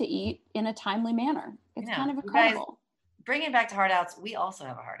enough food to eat in a timely manner. It's kind of incredible. Bringing it back to hard outs, we also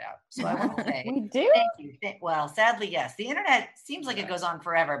have a hard out. So I want to say, we do. Thank you. Well, sadly, yes. The internet seems like it goes on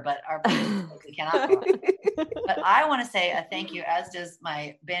forever, but our we cannot go on. But I want to say a thank you, as does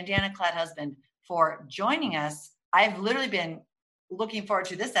my bandana-clad husband, for joining us. I've literally been looking forward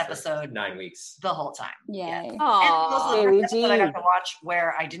to this episode 9 weeks the whole time. Yay. Yes. And also the first episode I got to watch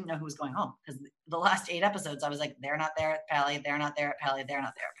where I didn't know who was going home because the last 8 episodes I was like, they're not there at Pally, they're not there at Pally, they're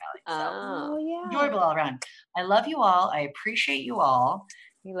not there at Pally. So enjoyable all around. I love you all. I appreciate you all.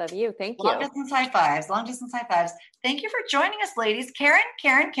 We love you. Thank you. Long distance high fives. Thank you for joining us, ladies. Karen.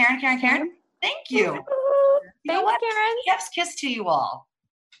 Thank you. Thanks, Karen. Chef's kiss to you all.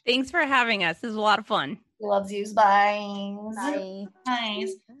 Thanks for having us. This was a lot of fun. Loves yous. Bye.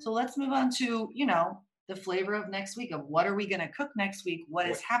 Nice. So let's move on to, the flavor of next week of what are we going to cook next week? What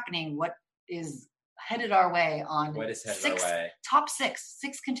is happening? What is headed our way on top 6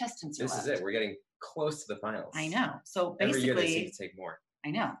 contestants. This is it. We're getting close to the finals. I know. So basically, every year they seem to take more.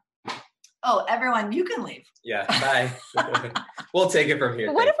 I know. Oh, everyone, you can leave. Yeah, bye. We'll take it from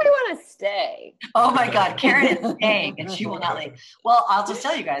here. What if we want to stay? Oh my God, Karen is staying and she will not leave. Well, I'll just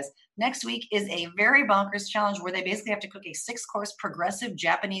tell you guys, next week is a very bonkers challenge where they basically have to cook a 6-course progressive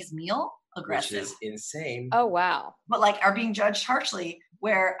Japanese meal. Aggressive. Which is insane. Oh, wow. But are being judged harshly,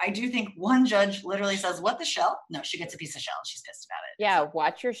 where I do think one judge literally says, what, the shell? No, she gets a piece of shell and she's pissed about it. Yeah,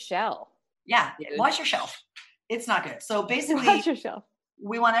 watch your shell. Yeah, watch your shelf. It's not good. So basically, watch your shelf.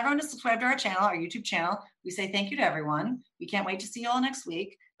 We want everyone to subscribe to our channel, our YouTube channel. We say thank you to everyone. We can't wait to see you all next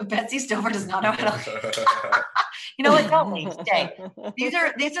week. But Betsy Stover does not know how to. You know what? Don't leave. Stay. These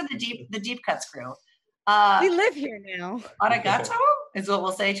are the deep cuts crew. We live here now. Arigato is what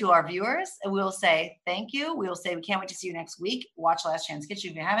we'll say to our viewers. And we'll say thank you. We will say we can't wait to see you next week. Watch Last Chance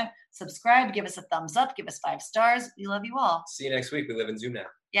Kitchen if you haven't. Subscribe. Give us a thumbs up. Give us 5 stars. We love you all. See you next week. We live in Zoom now.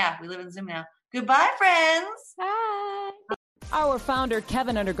 Yeah, we live in Zoom now. Goodbye, friends. Bye. Our founder,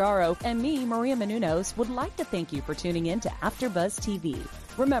 Kevin Undergaro, and me, Maria Menounos, would like to thank you for tuning in to AfterBuzz TV.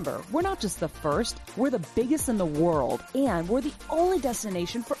 Remember, we're not just the first, we're the biggest in the world, and we're the only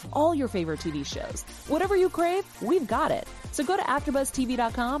destination for all your favorite TV shows. Whatever you crave, we've got it. So go to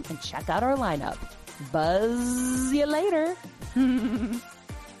AfterBuzzTV.com and check out our lineup. Buzz you later.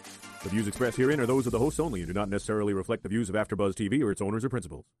 The views expressed herein are those of the hosts only and do not necessarily reflect the views of AfterBuzz TV or its owners or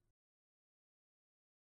principals.